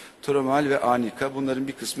kullanıyoruz. Tromal ve Anika, bunların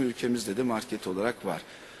bir kısmı ülkemizde de market olarak var.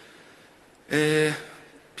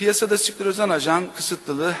 Piyasada sklerozan ajan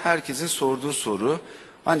kısıtlılığı herkesin sorduğu soru.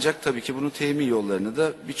 Ancak tabii ki bunun temin yollarını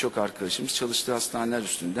da birçok arkadaşımız çalıştığı hastaneler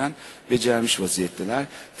üstünden becermiş vaziyetteler.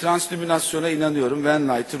 Translüminasyona inanıyorum.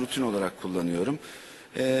 Venlight'ı rutin olarak kullanıyorum.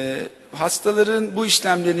 Hastaların bu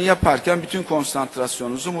işlemlerini yaparken bütün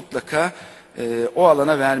konsantrasyonunuzu mutlaka o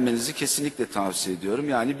alana vermenizi kesinlikle tavsiye ediyorum.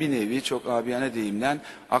 Yani bir nevi çok abiyane deyimle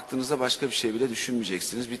aklınıza başka bir şey bile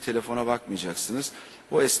düşünmeyeceksiniz. Bir telefona bakmayacaksınız.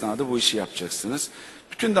 O esnada bu işi yapacaksınız.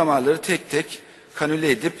 Bütün damarları tek tek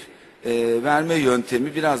kanüle edip verme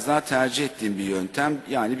yöntemi biraz daha tercih ettiğim bir yöntem.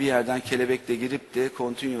 Yani bir yerden kelebekle girip de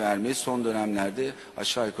kontinu vermeyi son dönemlerde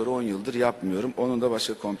aşağı yukarı 10 yıldır yapmıyorum. Onun da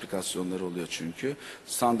başka komplikasyonları oluyor çünkü.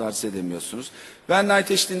 Standartize edemiyorsunuz.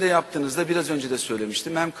 Venlight eşliğinde yaptığınızda biraz önce de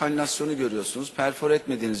söylemiştim. Hem kanülasyonu görüyorsunuz, perfor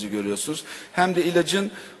etmediğinizi görüyorsunuz. Hem de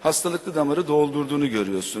ilacın hastalıklı damarı doldurduğunu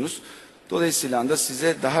görüyorsunuz. Dolayısıyla da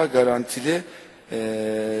size daha garantili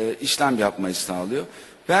işlem yapmayı sağlıyor.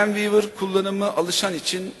 Venweaver kullanımı alışan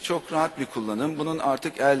için çok rahat bir kullanım. Bunun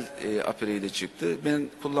artık el apareyi de çıktı. Ben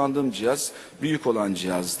kullandığım cihaz büyük olan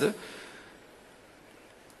cihazdı.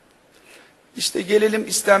 İşte gelelim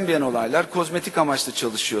istenmeyen olaylar. Kozmetik amaçlı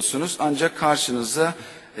çalışıyorsunuz ancak karşınıza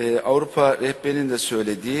Avrupa rehberinin de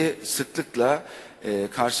söylediği sıklıkla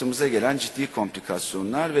karşımıza gelen ciddi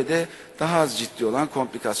komplikasyonlar ve de daha az ciddi olan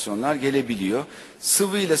komplikasyonlar gelebiliyor.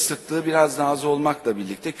 Sıvı ile sıklığı biraz daha az olmakla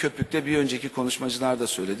birlikte köpükte bir önceki konuşmacılar da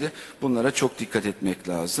söyledi. Bunlara çok dikkat etmek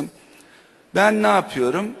lazım. Ben ne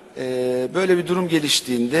yapıyorum? Böyle bir durum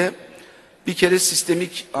geliştiğinde bir kere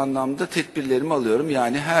sistemik anlamda tedbirlerimi alıyorum.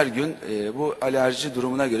 Yani her gün bu alerji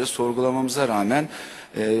durumuna göre sorgulamamıza rağmen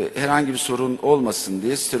herhangi bir sorun olmasın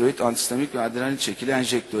diye steroid, antihistamik ve adrenalin çekili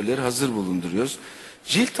enjektörleri hazır bulunduruyoruz.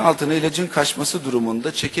 Cilt altına ilacın kaçması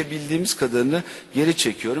durumunda çekebildiğimiz kadarını geri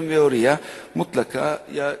çekiyorum ve oraya mutlaka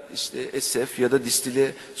ya işte SF ya da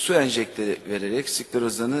distile su enjekte vererek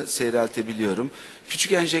sklerozanı seyreltebiliyorum.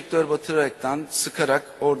 Küçük enjektör batıraraktan sıkarak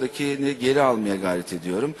oradakini geri almaya gayret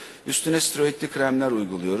ediyorum. Üstüne steroidli kremler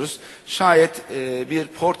uyguluyoruz. Şayet bir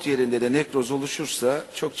port yerinde de nekroz oluşursa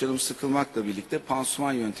çok canım sıkılmakla birlikte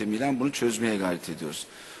pansuman yöntemiyle bunu çözmeye gayret ediyoruz.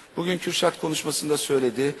 Bugün Kürşat konuşmasında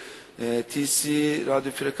söyledi. TC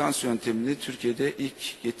radyo frekans yöntemini Türkiye'de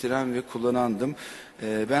ilk getiren ve kullanandım.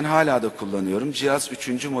 Ben hala da kullanıyorum. Cihaz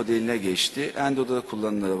 3. modeline geçti. Endo'da da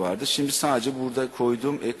kullanılanı vardı. Şimdi sadece burada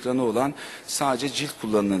koyduğum ekranı olan sadece cilt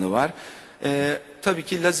kullanılanı var. Tabii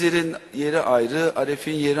ki lazerin yeri ayrı,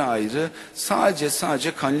 RF'in yeri ayrı.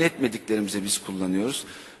 Sadece kanül etmediklerimize biz kullanıyoruz.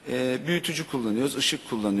 Büyütücü kullanıyoruz, ışık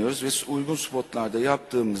kullanıyoruz ve uygun spotlarda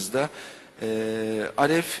yaptığımızda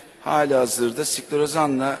RF halihazırda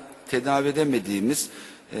sklerozanla tedavi edemediğimiz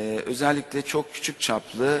özellikle çok küçük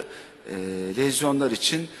çaplı lezyonlar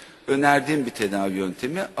için önerdiğim bir tedavi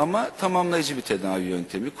yöntemi ama tamamlayıcı bir tedavi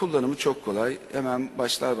yöntemi. Kullanımı çok kolay. Hemen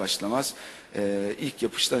başlar başlamaz ilk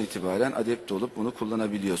yapıştan itibaren adapte olup bunu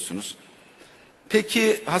kullanabiliyorsunuz.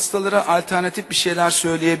 Peki hastalara alternatif bir şeyler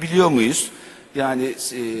söyleyebiliyor muyuz? Yani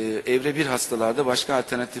evre 1 hastalarda başka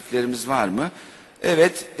alternatiflerimiz var mı?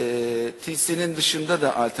 Evet, TC'nin dışında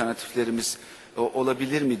da alternatiflerimiz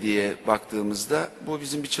olabilir mi diye baktığımızda bu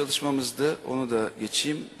bizim bir çalışmamızdı. Onu da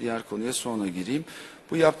geçeyim, diğer konuya sonra gireyim.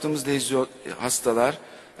 Bu yaptığımız lezyon hastalar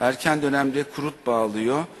erken dönemde kurut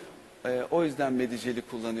bağlıyor. O yüzden mediceli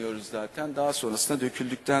kullanıyoruz zaten. Daha sonrasında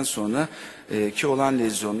döküldükten sonra ki olan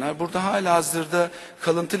lezyonlar. Burada halihazırda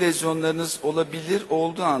kalıntı lezyonlarınız olabilir.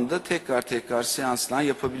 Olduğu anda tekrar seansla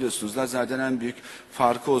yapabiliyorsunuz. Lazerden en büyük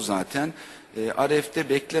farkı o zaten. RF'de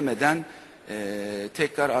beklemeden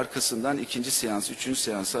tekrar arkasından 2. seans, 3.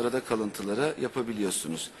 seans arada kalıntıları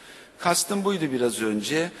yapabiliyorsunuz. Kastım buydu biraz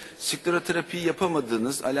önce. Skleroterapiyi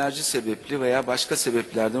yapamadığınız alerji sebepli veya başka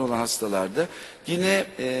sebeplerden olan hastalarda yine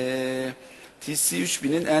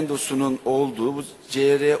TC3000'in endosunun olduğu bu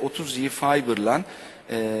CR30Y fiber'lan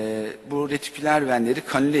bu retiküler venleri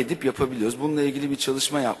kanüle edip yapabiliyoruz. Bununla ilgili bir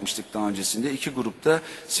çalışma yapmıştık daha öncesinde. 2 grupta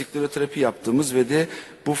skleroterapi yaptığımız ve de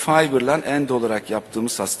bu fiber'lan endo olarak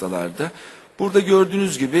yaptığımız hastalarda. Burada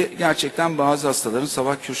gördüğünüz gibi gerçekten bazı hastaların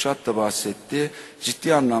sabah Kürşat da bahsetti.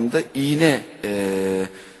 Ciddi anlamda iğne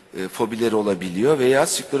fobileri olabiliyor veya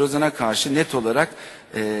sklerozana karşı net olarak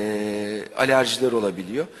alerjiler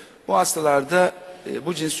olabiliyor. Bu hastalarda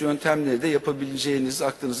bu cins yöntemleri de yapabileceğiniz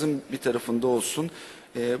aklınızın bir tarafında olsun.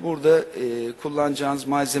 Burada kullanacağınız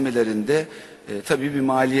malzemelerinde tabii bir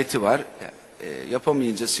maliyeti var.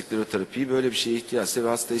 Yapamayınca skleroterapiyi böyle bir şeye ihtiyaçsa ve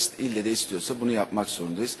hasta ille de istiyorsa bunu yapmak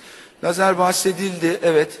zorundayız. Lazer bahsedildi.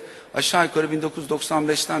 Evet, aşağı yukarı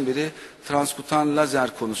 1995'ten beri transkutan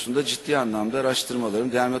lazer konusunda ciddi anlamda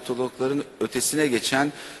araştırmaların, dermatologların ötesine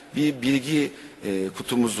geçen bir bilgi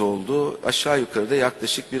kutumuz oldu. Aşağı yukarıda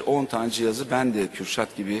yaklaşık bir 10 tane cihazı ben de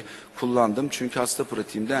Kürşat gibi kullandım. Çünkü hasta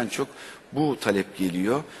pratiğimde en çok bu talep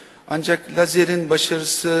geliyor. Ancak lazerin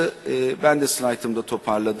başarısı ben de slaytımda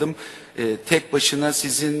toparladım. Tek başına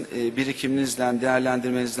sizin birikiminizden,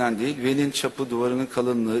 değerlendirmenizden değil, venin çapı, duvarının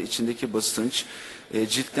kalınlığı, içindeki basınç,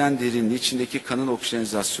 ciltten derinliği, içindeki kanın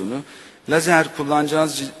oksijenizasyonu, lazer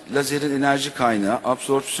kullanacağınız lazerin enerji kaynağı,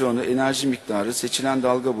 absorpsiyonu, enerji miktarı, seçilen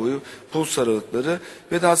dalga boyu, puls aralıkları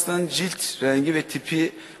ve de hastanın cilt rengi ve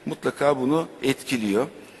tipi mutlaka bunu etkiliyor.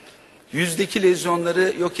 Yüzdeki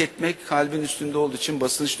lezyonları yok etmek kalbin üstünde olduğu için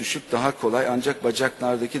basınç düşük daha kolay, ancak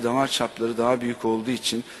bacaklardaki damar çapları daha büyük olduğu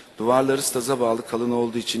için, duvarları staza bağlı kalın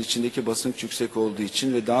olduğu için, içindeki basınç yüksek olduğu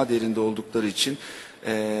için ve daha derinde oldukları için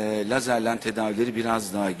lazerle tedavileri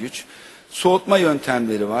biraz daha güç. Soğutma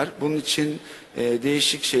yöntemleri var. Bunun için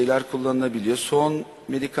değişik şeyler kullanılabiliyor. Son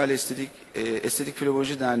medikal estetik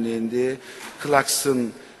Fleboloji Derneği'nde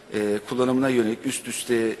Klax'ın kullanımına yönelik üst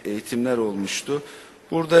üste eğitimler olmuştu.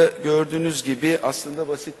 Burada gördüğünüz gibi aslında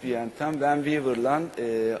basit bir yöntem. Van Weaver'la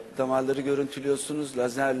damarları görüntülüyorsunuz,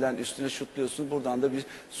 lazerle üstüne şutluyorsunuz. Buradan da bir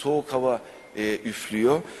soğuk hava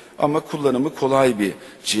üflüyor. Ama kullanımı kolay bir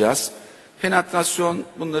cihaz. Penetrasyon,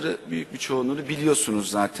 bunları büyük bir çoğunluğunu biliyorsunuz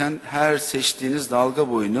zaten. Her seçtiğiniz dalga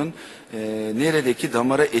boyunun neredeki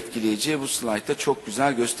damara etkileyeceği bu slaytta çok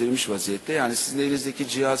güzel gösterilmiş vaziyette. Yani sizin elinizdeki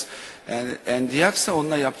cihaz endiyaksa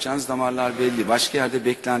onunla yapacağınız damarlar belli. Başka yerde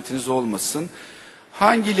beklentiniz olmasın.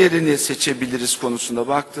 Hangilerini seçebiliriz konusunda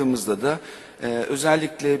baktığımızda da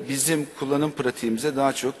özellikle bizim kullanım pratiğimize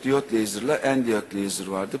daha çok diyot laser'la endiyak laser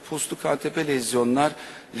vardı. Pulslu KTP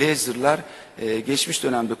laser'lar geçmiş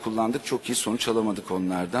dönemde kullandık. Çok iyi sonuç alamadık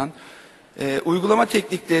onlardan. Uygulama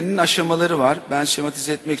tekniklerinin aşamaları var. Ben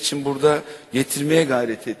şematize etmek için burada getirmeye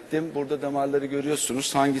gayret ettim. Burada damarları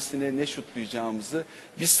görüyorsunuz. Hangisine ne şutlayacağımızı.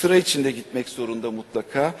 Bir sıra içinde gitmek zorunda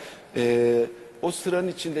mutlaka. O sıranın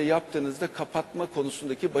içinde yaptığınızda kapatma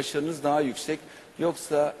konusundaki başarınız daha yüksek.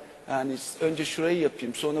 Yoksa yani önce şurayı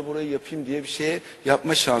yapayım sonra burayı yapayım diye bir şeye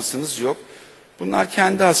yapma şansınız yok. Bunlar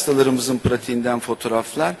kendi hastalarımızın pratiğinden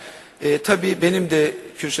fotoğraflar. Tabii benim de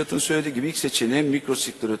Kürşat'ın söylediği gibi ilk seçeneğim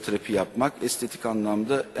mikroskleroterapi yapmak. Estetik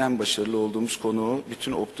anlamda en başarılı olduğumuz konu o.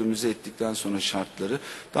 Bütün optimize ettikten sonra şartları.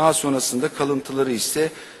 Daha sonrasında kalıntıları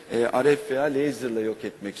ise RF veya laserla yok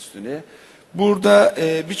etmek üstüne. Burada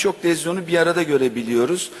birçok lezyonu bir arada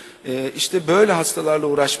görebiliyoruz. İşte böyle hastalarla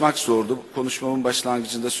uğraşmak zordu. Konuşmamın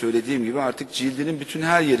başlangıcında söylediğim gibi artık cildinin bütün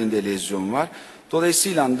her yerinde lezyon var.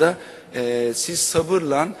 Dolayısıyla da siz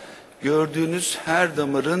sabırla gördüğünüz her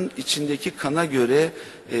damarın içindeki kana göre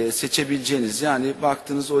seçebileceğiniz, yani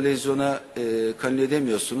baktığınız o lezyona kanül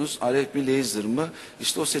edemiyorsunuz, RF mi laser mı,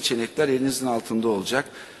 işte o seçenekler elinizin altında olacak.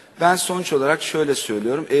 Ben sonuç olarak şöyle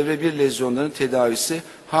söylüyorum, evre 1 lezyonların tedavisi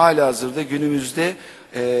halihazırda günümüzde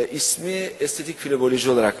ismi estetik fleboloji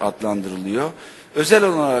olarak adlandırılıyor. Özel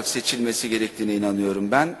olarak seçilmesi gerektiğine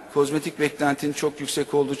inanıyorum ben. Kozmetik beklentinin çok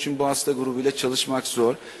yüksek olduğu için bu hasta grubuyla çalışmak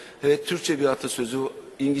zor. Evet, Türkçe bir atasözü,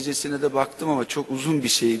 İngilizcesine de baktım ama çok uzun bir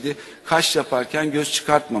şeydi. Kaş yaparken göz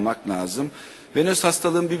çıkartmamak lazım. Venöz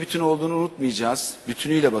hastalığın bir bütün olduğunu unutmayacağız.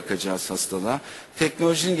 Bütünüyle bakacağız hastalığa.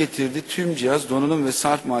 Teknolojinin getirdiği tüm cihaz, donanım ve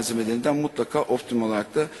sarf malzemelerinden mutlaka optimal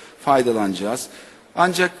olarak da faydalanacağız.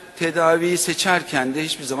 Ancak tedaviyi seçerken de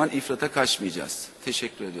hiçbir zaman ifrata kaçmayacağız.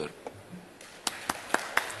 Teşekkür ediyorum.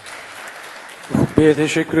 Ufuk Bey'e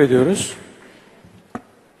teşekkür ediyoruz.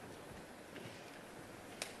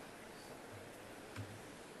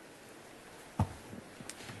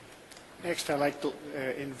 Next, I'd like to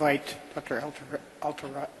invite Dr.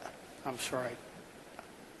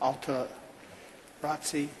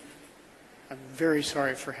 Altarazi. I'm very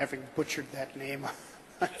sorry for having butchered that name.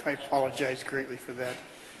 I apologize greatly for that.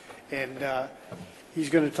 And he's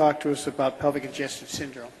going to talk to us about pelvic congestion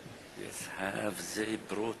syndrome. Yes, have they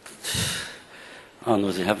brought... Oh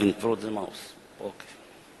no, they haven't brought the mouse. Okay,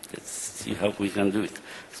 let's see how we can do it.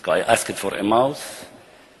 This guy asked for a mouse.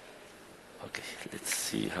 Okay, let's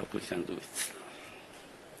see how we can do it.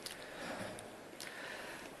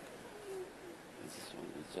 This one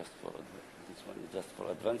is just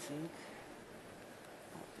for advancing.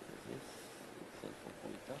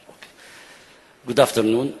 Okay. Good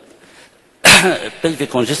afternoon. Pelvic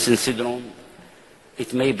congestion syndrome,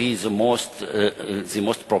 it may be the most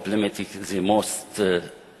problematic, the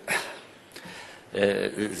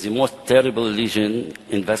most terrible lesion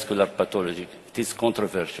in vascular pathology. It is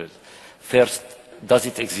controversial. First, does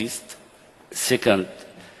it exist? Second,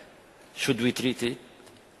 should we treat it?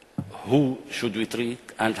 Who should we treat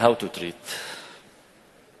and how to treat?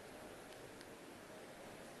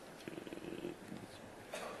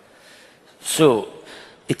 So,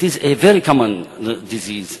 it is a very common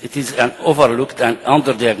disease. It is an overlooked and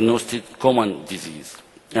underdiagnosed common disease.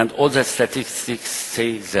 And all the statistics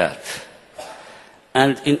say that.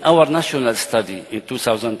 And in our national study in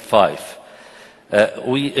 2005,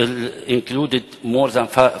 we included more than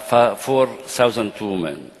 4,000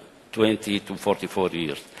 women, 20 to 44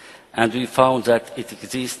 years. And we found that it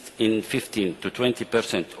exists in 15 to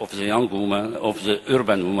 20% of the young women, of the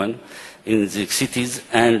urban women in the cities,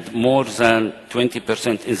 and more than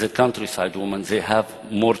 20% in the countryside women. They have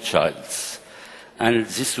more childs. And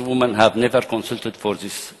these women have never consulted for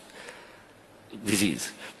this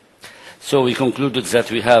disease. So we concluded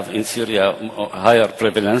that we have in Syria higher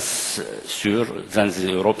prevalence, sure, than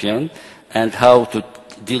the European, and how to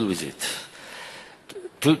deal with it.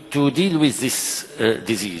 To deal with this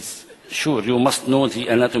disease, sure, you must know the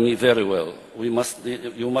anatomy very well. You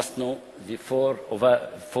must know the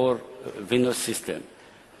four venous system,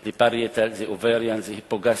 the parietal, the ovarian, the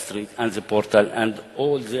hypogastric, and the portal, and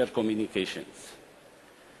all their communications.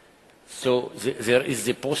 So there is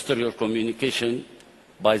the posterior communication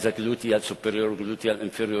by the gluteal, superior gluteal,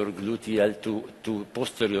 inferior gluteal to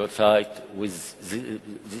posterior side with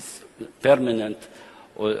this permanent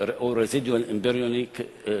or residual embryonic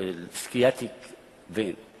sciatic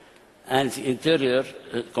vein, and the interior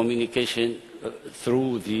communication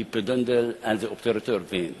through the pudendal and the obturator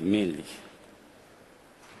vein mainly.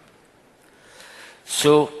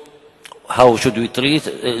 So, how should we treat?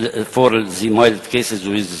 For the mild cases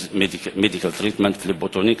with medical treatment,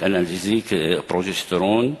 phlebotomic, analgesic,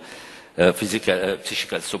 progesterone,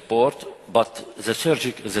 psychical support, but the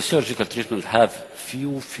surgical treatment have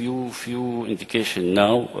few indication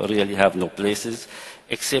now, really have no places,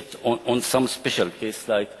 except on some special case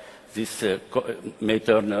like this May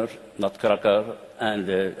Turner, nutcracker, and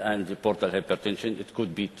the portal hypertension. It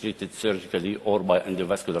could be treated surgically or by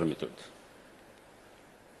endovascular method.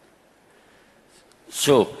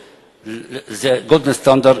 So, the golden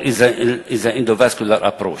standard is an endovascular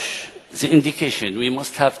approach. The indication, we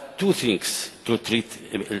must have two things to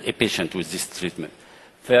treat a patient with this treatment.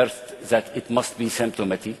 First, that it must be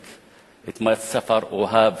symptomatic. It must suffer or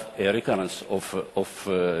have a recurrence of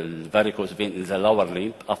varicose vein in the lower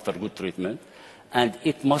limb after good treatment. And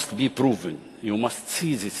it must be proven. You must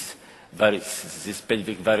see this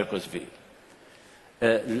pelvic varicose vein.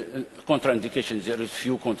 Contraindications, there is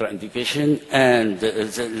few contraindications, and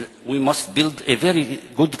we must build a very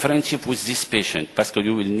good friendship with this patient, because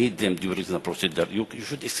you will need them during the procedure. You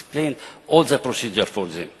should explain all the procedure for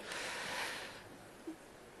them.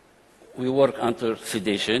 We work under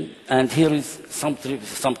sedation, and here is some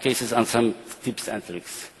cases and some tips and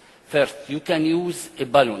tricks. First, you can use a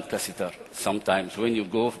balloon catheter sometimes when you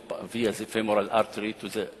go via the femoral artery to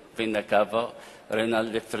the vena cava, renal,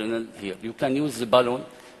 left renal here. You can use the balloon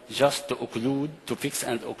just to occlude, to fix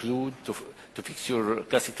and occlude, to fix your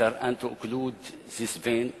catheter and to occlude this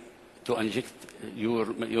vein to inject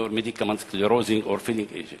your medicament, sclerosing or filling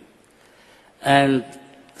agent. And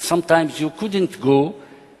sometimes you couldn't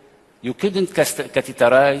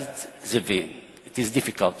catheterize the vein. It is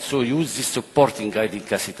difficult, so use the supporting guiding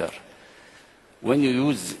catheter. When you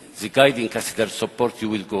use the guiding catheter support, you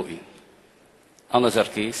will go in. Another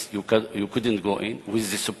case, you couldn't go in.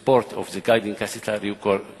 With the support of the guiding catheter, you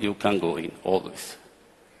can go in, always.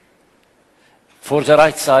 For the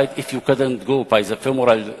right side, if you couldn't go by the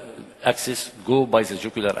femoral axis, go by the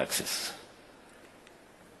jugular axis.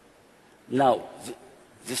 Now,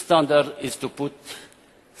 the standard is to put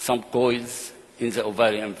some coils in the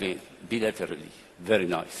ovarian vein, bilaterally. Very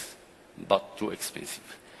nice, but too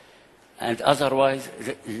expensive. And otherwise,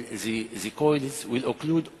 the coils will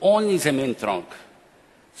occlude only the main trunk.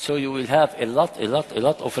 So you will have a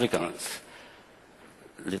lot of recurrence.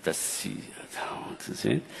 Let us see.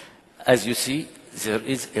 As you see, there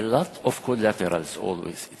is a lot of collaterals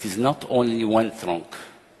always. It is not only one trunk.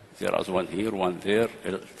 There is one here, one there,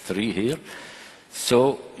 three here.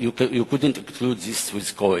 So you couldn't include this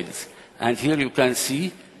with coils. And here you can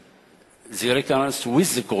see the recurrence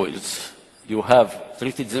with the coils. You have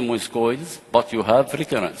treated them with coils, but you have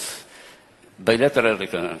recurrence, bilateral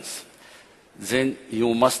recurrence. Then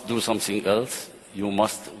you must do something else. You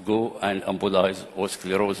must go and embolize or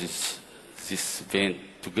sclerosis this vein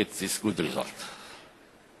to get this good result.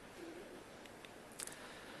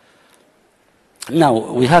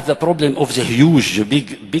 Now, we have the problem of the huge,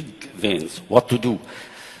 big veins. What to do?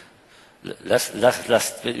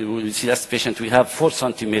 Last patient, we have 4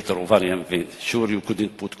 centimeter ovarian vein. Sure, you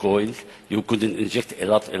couldn't put coil. You couldn't inject a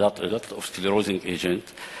lot of sclerosing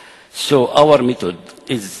agent. So our method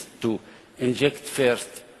is to inject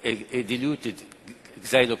first a diluted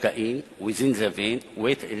xylocaine within the vein,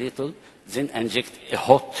 wait a little, then inject a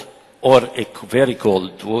hot or a very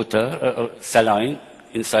cold water, saline,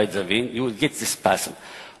 inside the vein. You will get the spasm.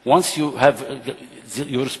 Once you have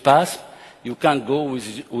your spasm, you can go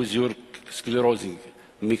with your sclerosing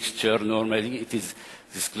mixture. Normally, it is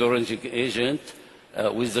the sclerosing agent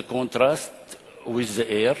with the contrast with the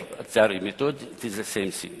air. Atari method, it is the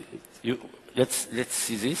same thing. Let's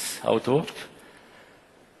see this, how it works.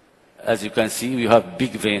 As you can see, we have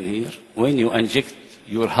big vein here. When you inject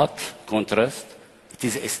your hot contrast, it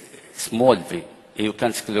is a small vein. You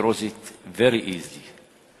can sclerose it very easily.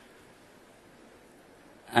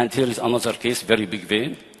 And here is another case, very big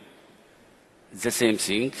vein. The same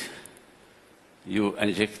thing. You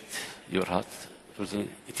inject your hot.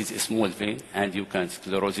 It is a small vein, and you can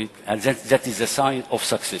sclerose it. And that is a sign of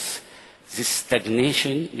success. This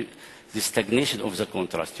stagnation of the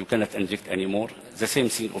contrast. You cannot inject anymore. The same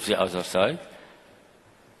thing of the other side.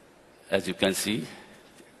 As you can see,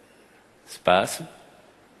 spasm,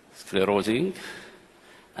 sclerosing,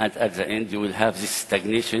 and at the end you will have this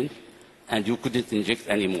stagnation, and you couldn't inject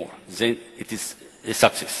anymore. Then it is a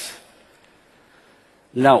success.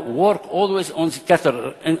 Now, work always on the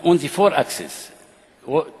catheter and on the 4 axis.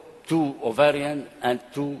 To 2 ovarian and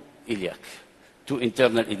 2 iliac, 2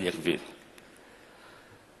 internal iliac vein.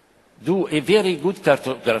 Do a very good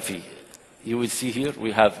cartography. You will see here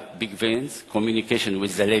we have big veins, communication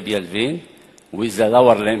with the labial vein, with the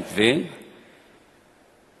lower limb vein.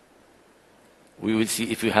 We will see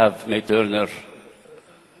if you have May-Turner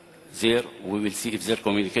there. We will see if there's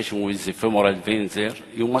communication with the femoral vein there.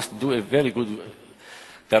 You must do a very good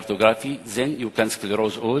cartography. Then you can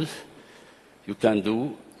sclerose all. You can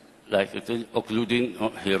do like occluding. Oh,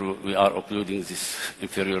 here we are occluding this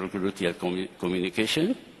inferior gluteal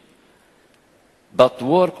communication. But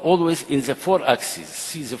work always in the 4 axes.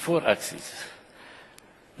 See the 4 axes.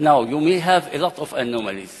 Now, you may have a lot of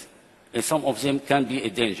anomalies, and some of them can be a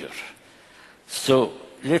danger. So,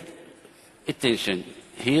 attention.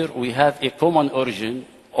 Here we have a common origin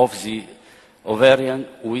of the ovarian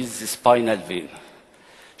with the spinal vein.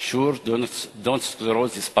 Sure, don't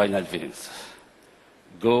sclerose the spinal veins.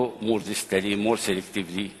 Go more distally, more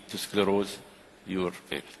selectively to sclerose your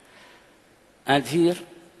vein. And here,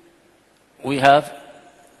 we have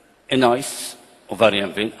a nice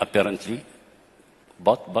ovarian vein, apparently,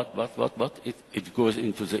 but it goes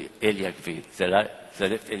into the iliac vein, the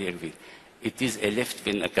left iliac vein. It is a left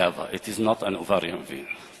vena cava. It is not an ovarian vein.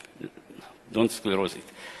 Don't sclerose it.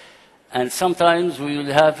 And sometimes we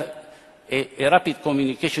will have a rapid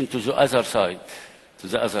communication to the other side.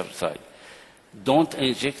 Don't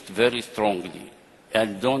inject very strongly,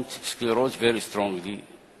 and don't sclerose very strongly.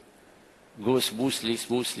 Go smoothly,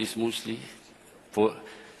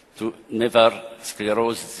 to never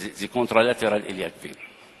sclerose the contralateral iliac vein.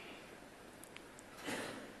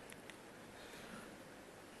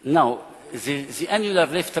 Now, the annular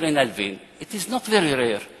left renal vein, it is not very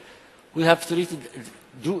rare. We have treated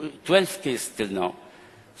 12 cases till now.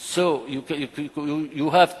 So you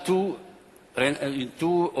have two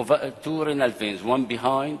renal veins, one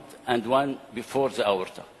behind and one before the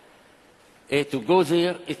aorta. To go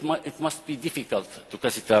there, it must be difficult to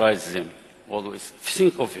catheterize them, always.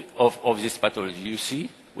 Think of this pathology. You see,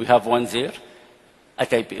 we have one there,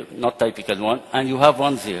 not typical one, and you have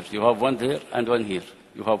one there. You have one there and one here.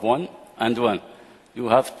 You have one and one. You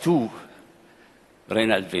have 2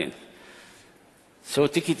 renal veins. So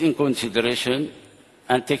take it in consideration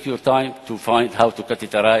and take your time to find how to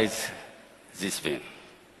catheterize this vein.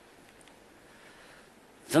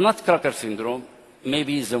 The nutcracker syndrome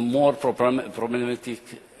maybe is a more problematic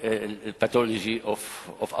pathology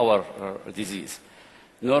of our disease.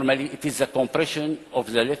 Normally, it is a compression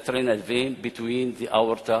of the left renal vein between the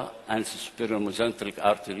aorta and the superior mesenteric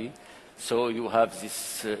artery. So you have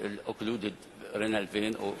this occluded renal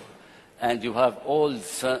vein, and you have all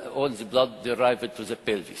the blood derived to the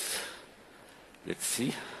pelvis. Let's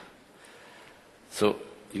see. So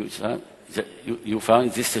you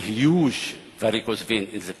find this huge varicose vein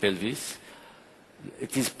in the pelvis.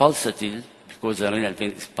 It is pulsatile because the renal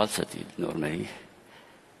vein is pulsatile normally.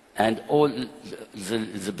 And all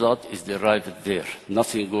the blood is derived there.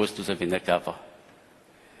 Nothing goes to the vena cava.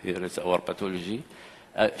 Here is our pathology.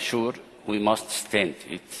 Sure, we must stent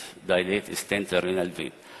it, dilate, stent the renal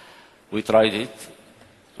vein. We tried it.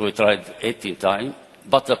 We tried 18 times.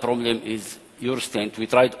 But the problem is your stent. We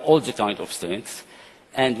tried all the kind of stents.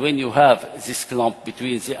 And when you have this clump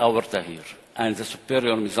between the aorta here and the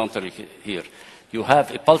superior mesenteric here, you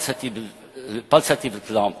have a pulsative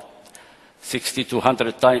clump 60 to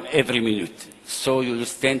 100 times every minute. So your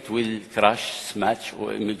stent will crash, smash,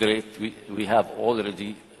 or immigrate. We have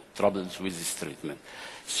already troubles with this treatment.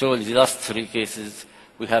 So in the last 3 cases,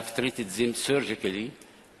 we have treated them surgically,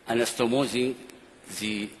 anastomosing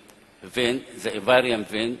the vein, the ovarian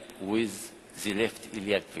vein, with the left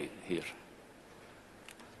iliac vein here.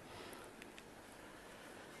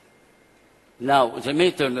 Now, the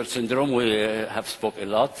May-Turner syndrome, we have spoke a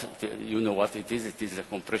lot. You know what it is. It is a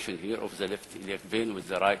compression here of the left iliac vein with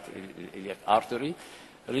the right iliac artery.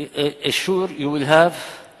 Sure, you will have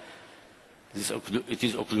this, it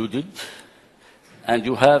is occluded, and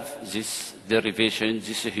you have this derivation,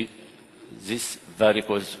 this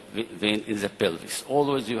varicose vein in the pelvis.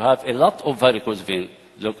 Always you have a lot of varicose vein.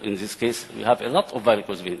 Look, in this case, we have a lot of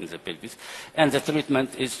varicose vein in the pelvis. And the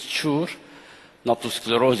treatment is sure, not to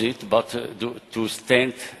sclerose it, but to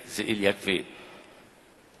stent the iliac vein.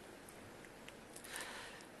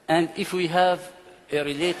 And if we have a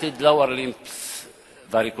related lower limbs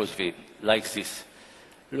varicose vein, like this,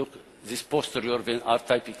 look, these posterior veins are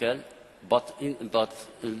typical, but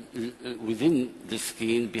within the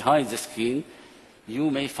skin, behind the skin, you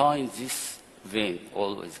may find this vein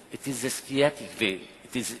always. It is the sciatic vein.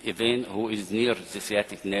 It is a vein who is near the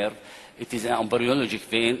sciatic nerve, It is an embryologic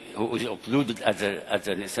vein who is occluded at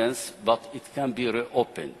the nascence, but it can be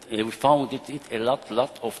reopened. And we found it a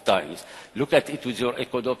lot of times. Look at it with your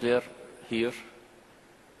echo Doppler here.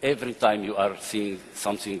 Every time you are seeing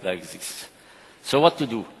something like this. So what to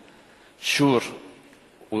do? Sure,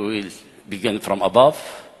 we will begin from above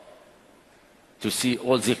to see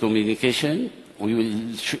all the communication. We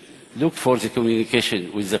will look for the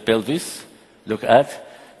communication with the pelvis. Look at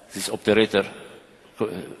this obturator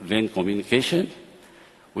vein communication.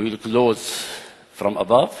 We will close from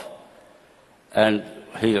above, and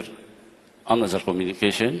here another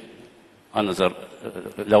communication, another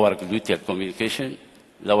lower gluteal communication,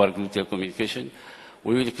 lower gluteal communication.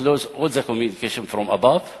 We will close all the communication from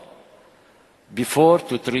above before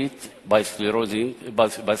to treat by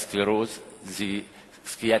sclerose the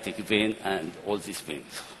sciatic vein and all these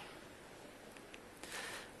veins.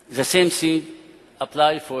 The same thing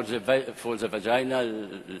applies for the vaginal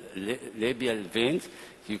labial veins.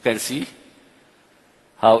 You can see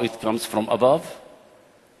how it comes from above.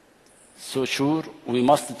 So sure, we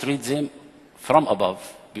must treat them from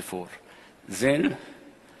above before. Then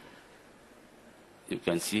you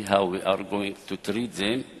can see how we are going to treat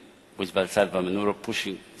them with Valsalva manure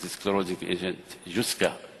pushing the sclerosing agent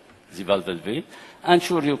jusqu'à the valval vein. And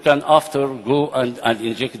sure, you can after go and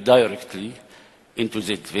inject directly into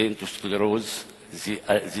that vein to sclerose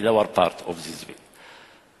the lower part of this vein.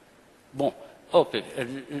 Bon, okay.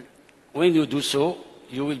 When you do so,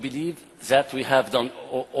 you will believe that we have done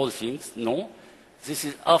all things. No, this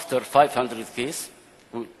is after 500 cases.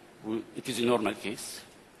 It is a normal case,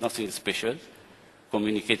 nothing special,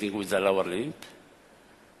 communicating with the lower limb.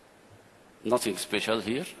 Nothing special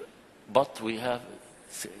here, but we have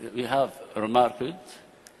remarked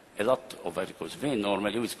a lot of varicose vein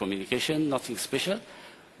normally with communication, nothing special.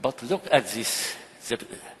 But look at this.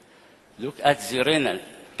 Look at the renal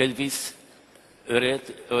pelvis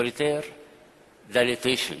ureter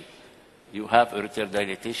dilatation. You have ureter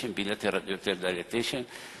dilatation, bilateral ureter dilatation,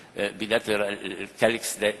 bilateral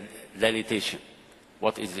calyx dilatation.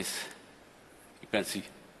 What is this? You can see.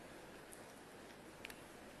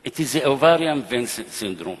 It is the ovarian vein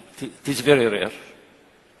syndrome. It is very rare.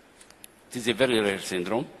 It is a very rare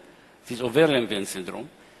syndrome. It is ovarian vein syndrome.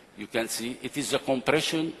 You can see it is the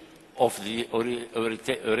compression of the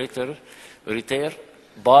ureter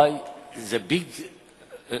by the big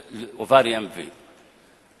ovarian vein.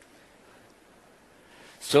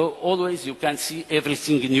 So always you can see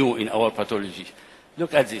everything new in our pathology.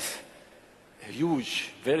 Look at this.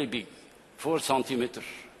 Huge, very big, 4 centimeter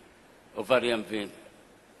ovarian vein.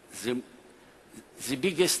 The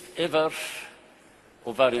biggest ever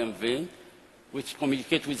ovarian vein, which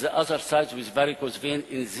communicates with the other side with varicose vein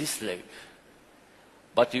in this leg.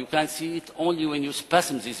 But you can see it only when you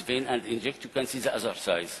spasm this vein and inject, you can see the other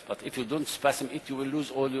side. But if you don't spasm it, you will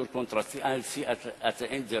lose all your contrast. And see at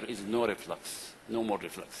the end there is no reflux, no more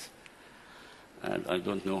reflux. And I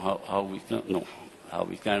don't know how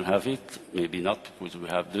we can have it. Maybe not, because we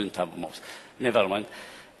don't have mouse. Never mind.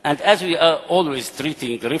 And as we are always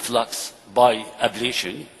treating reflux by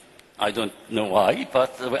ablation, I don't know why,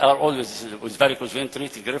 but we are always with varicose vein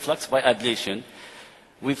treating reflux by ablation.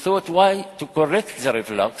 We thought, why to correct the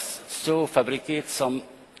reflux, so fabricate some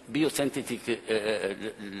biosynthetic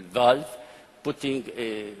valve, putting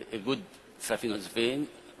a good saphenous vein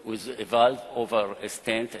with a valve over a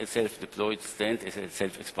stent, a self-deployed stent, a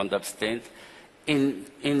self-expandable stent, in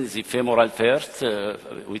the femoral first,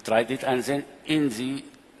 we tried it, and then in the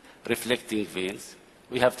reflecting veins.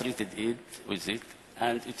 We have treated it with it,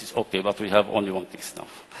 and it is okay, but we have only one case now.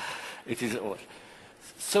 It is all.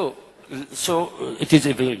 So it is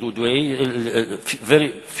a very good way,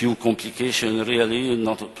 very few complications really,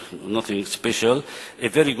 nothing special, a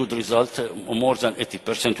very good result, more than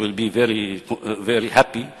 80% will be very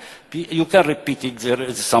happy. You can repeat it, there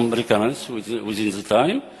is some recurrence within the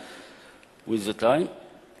time,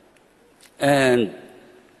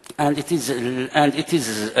 and it is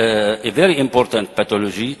a very important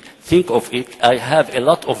pathology. Think of it, I have a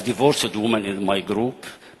lot of divorced women in my group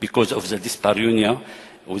because of the dyspareunia,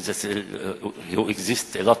 who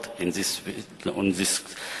exists a lot in this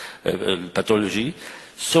pathology.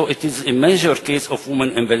 So it is a major case of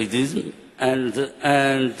woman invalidism and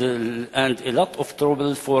a lot of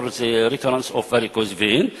trouble for the recurrence of varicose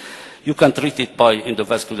vein. You can treat it by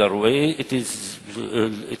endovascular way. It is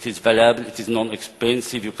valuable, it is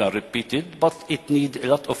non-expensive, you can repeat it, but it needs a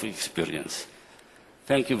lot of experience.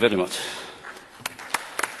 Thank you very much.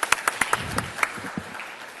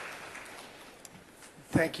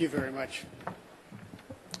 Thank you very much.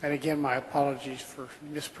 And again, my apologies for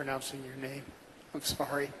mispronouncing your name. I'm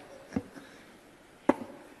sorry.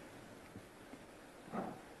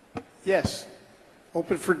 Yes.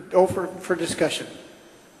 Open for discussion.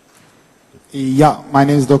 Yeah, my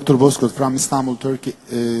name is Dr. Bozkurt from Istanbul, Turkey.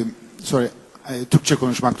 Türkçe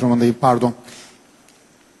konuşmak durumundayım, pardon.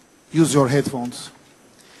 Use your headphones.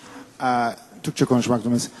 Türkçe konuşmak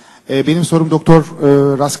durumundayız. Benim sorum Doktor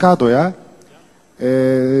Rasgado'ya.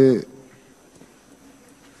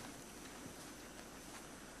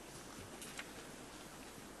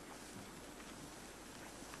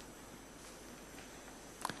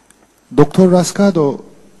 Doktor Rasgado,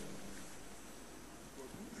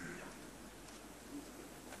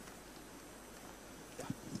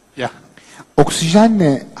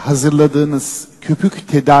 oksijenle hazırladığınız köpük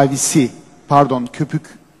tedavisi,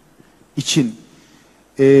 köpük için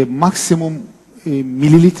maksimum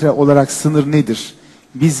mililitre olarak sınır nedir?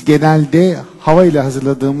 Biz genelde hava ile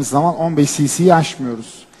hazırladığımız zaman 15 cc'yi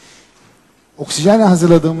aşmıyoruz. Oksijenle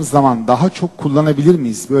hazırladığımız zaman daha çok kullanabilir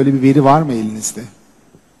miyiz? Böyle bir veri var mı elinizde?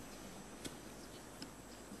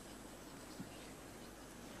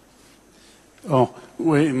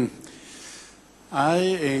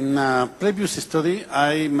 In a previous study,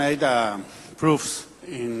 I made proofs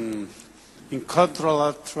in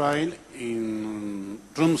controlled trial in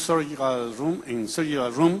surgical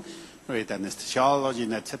room with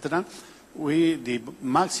anesthesiology, etc. The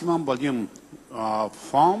maximum volume of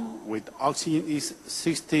foam with oxygen is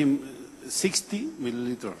 60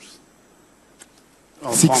 milliliters.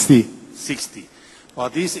 60. 60.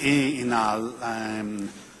 But this in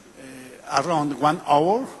around 1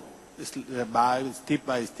 hour. Step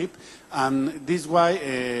by step, and this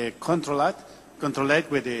way control it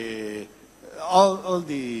with all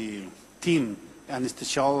the team,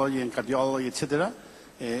 anesthesiology and cardiology, etc.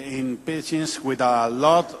 In patients with a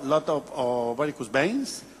lot of varicose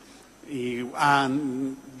veins,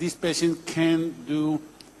 and this patient can do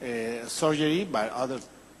surgery by other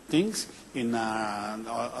things in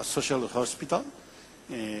a social hospital.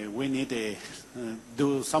 We need to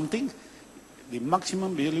do something. The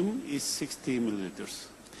maximum volume is 60 milliliters.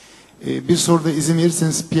 Bir soruda izin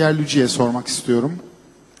verirseniz Pier Luigi'ye sormak istiyorum.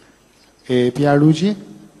 Pier Luigi,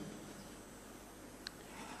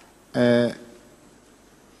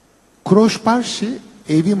 Kroşparşi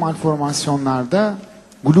AV malformasyonlarda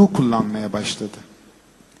glue kullanmaya başladı.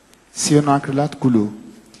 Siyanokrilat glue.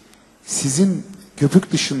 Sizin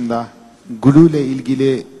köpük dışında glue ile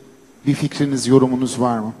ilgili bir fikriniz, yorumunuz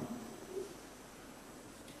var mı?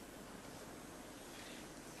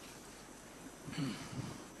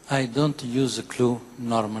 I don't use glue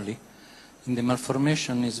normally. In the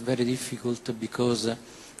malformation is very difficult because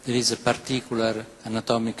there is a particular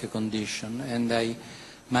anatomic condition, and I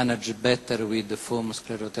manage better with the foam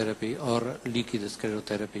sclerotherapy or liquid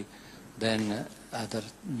sclerotherapy than other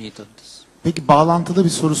methods. Peki bağlantılı bir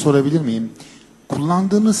soru sorabilir miyim?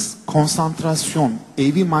 Kullandığınız konsantrasyon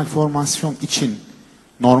AV malformasyon için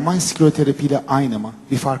normal skleroterapi ile aynı mı?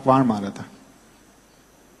 Bir fark var mı arada?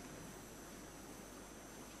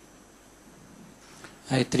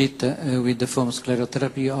 I treat with the foam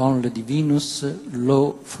sclerotherapy only the venous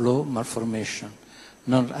low flow malformation,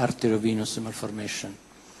 not arteriovenous malformation.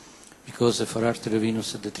 Because for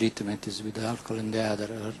arteriovenous the treatment is with alcohol and the other,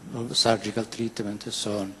 or surgical treatment and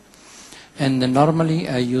so on. And normally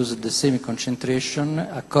I use the same concentration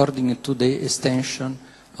according to the extension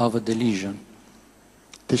of the lesion.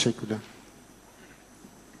 Teşekkürler.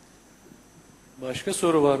 Başka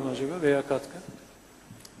soru var mı acaba veya katkı?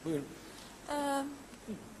 Buyurun.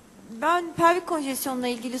 Ben pelvik konjesyonla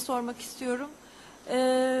ilgili sormak istiyorum.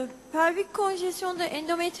 Pelvik konjesyonda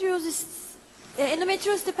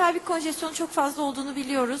endometrioziste pelvik konjesyonun çok fazla olduğunu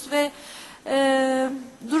biliyoruz ve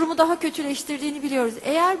durumu daha kötüleştirdiğini biliyoruz.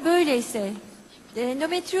 Eğer böyleyse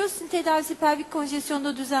endometriozin tedavisi pelvik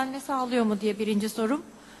konjesyonda düzelme sağlıyor mu diye birinci sorum.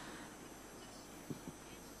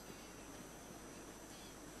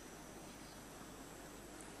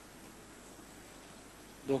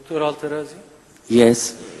 Doktor Altarazi.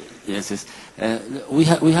 Yes. We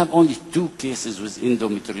have only 2 cases with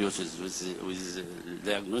endometriosis, with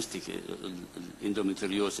diagnostic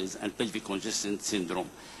endometriosis and pelvic congestion syndrome.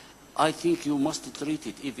 I think you must treat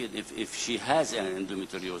it even if she has an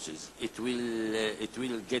endometriosis. It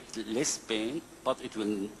will get less pain, but it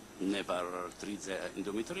will never treat the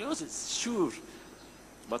endometriosis. Sure,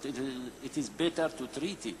 but it is better to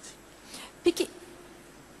treat it. Peki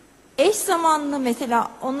eş zamanlı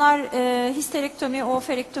mesela onlar histerektomi,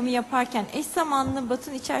 oferektomi yaparken eş zamanlı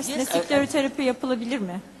batın içerisinde skleroterapi yapılabilir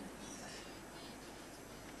mi?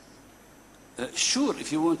 Sure,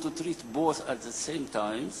 if you want to treat both at the same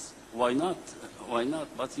times, why not? Why not?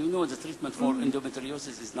 But you know the treatment for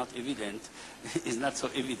endometriosis is not evident, is not so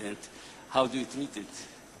evident. How do you treat it?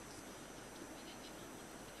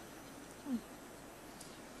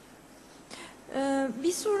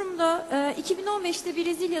 Bir sorumda 2015'te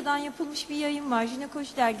Brezilya'dan yapılmış bir yayın var.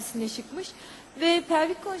 Jinekoloji dergisinde çıkmış. Ve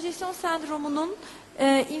pelvik konjesyon sendromunun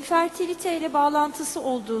infertilite ile bağlantısı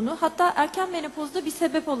olduğunu, hatta erken menopozda bir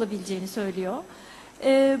sebep olabileceğini söylüyor.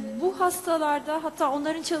 Bu hastalarda, hatta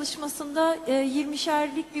onların çalışmasında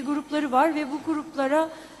 20'şerlik bir grupları var ve bu gruplara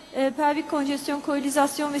pelvik konjesyon,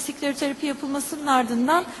 koalizasyon ve skleroterapi yapılmasının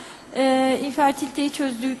ardından infertiliteyi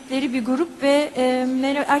çözdükleri bir grup ve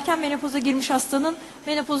erken menopoza girmiş hastanın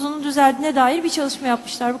menopozunun düzeldiğine dair bir çalışma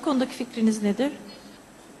yapmışlar. Bu konudaki fikriniz nedir?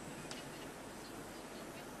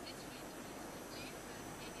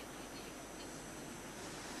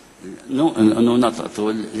 No, no, not at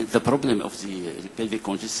all. The problem of the pelvic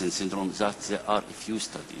congestion syndrome is that there are few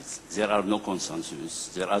studies. There are no consensus.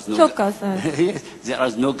 There are no. Çok az, evet. There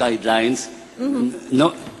are no guidelines.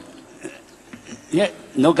 No. Yeah,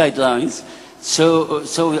 no guidelines. So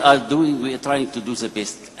we are trying to do the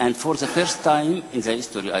best. And for the first time in the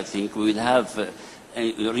history, I think we will have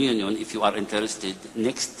a reunion, if you are interested,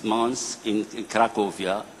 next month in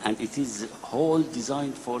Cracovia, and it is whole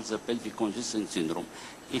designed for the pelvic congestion syndrome.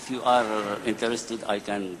 If you are interested, I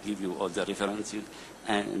can give you all the references,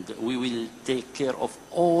 and we will take care of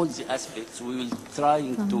all the aspects. We will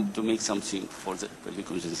try to make something for the pelvic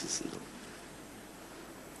congestion syndrome.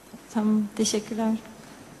 Tamam, teşekkürler.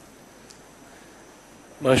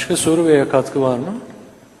 Başka soru veya katkı var mı?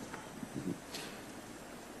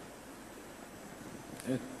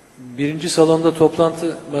 Evet, birinci salonda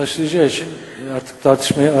toplantı başlayacağı için artık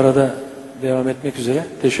tartışmaya arada devam etmek üzere.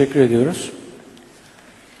 Teşekkür ediyoruz.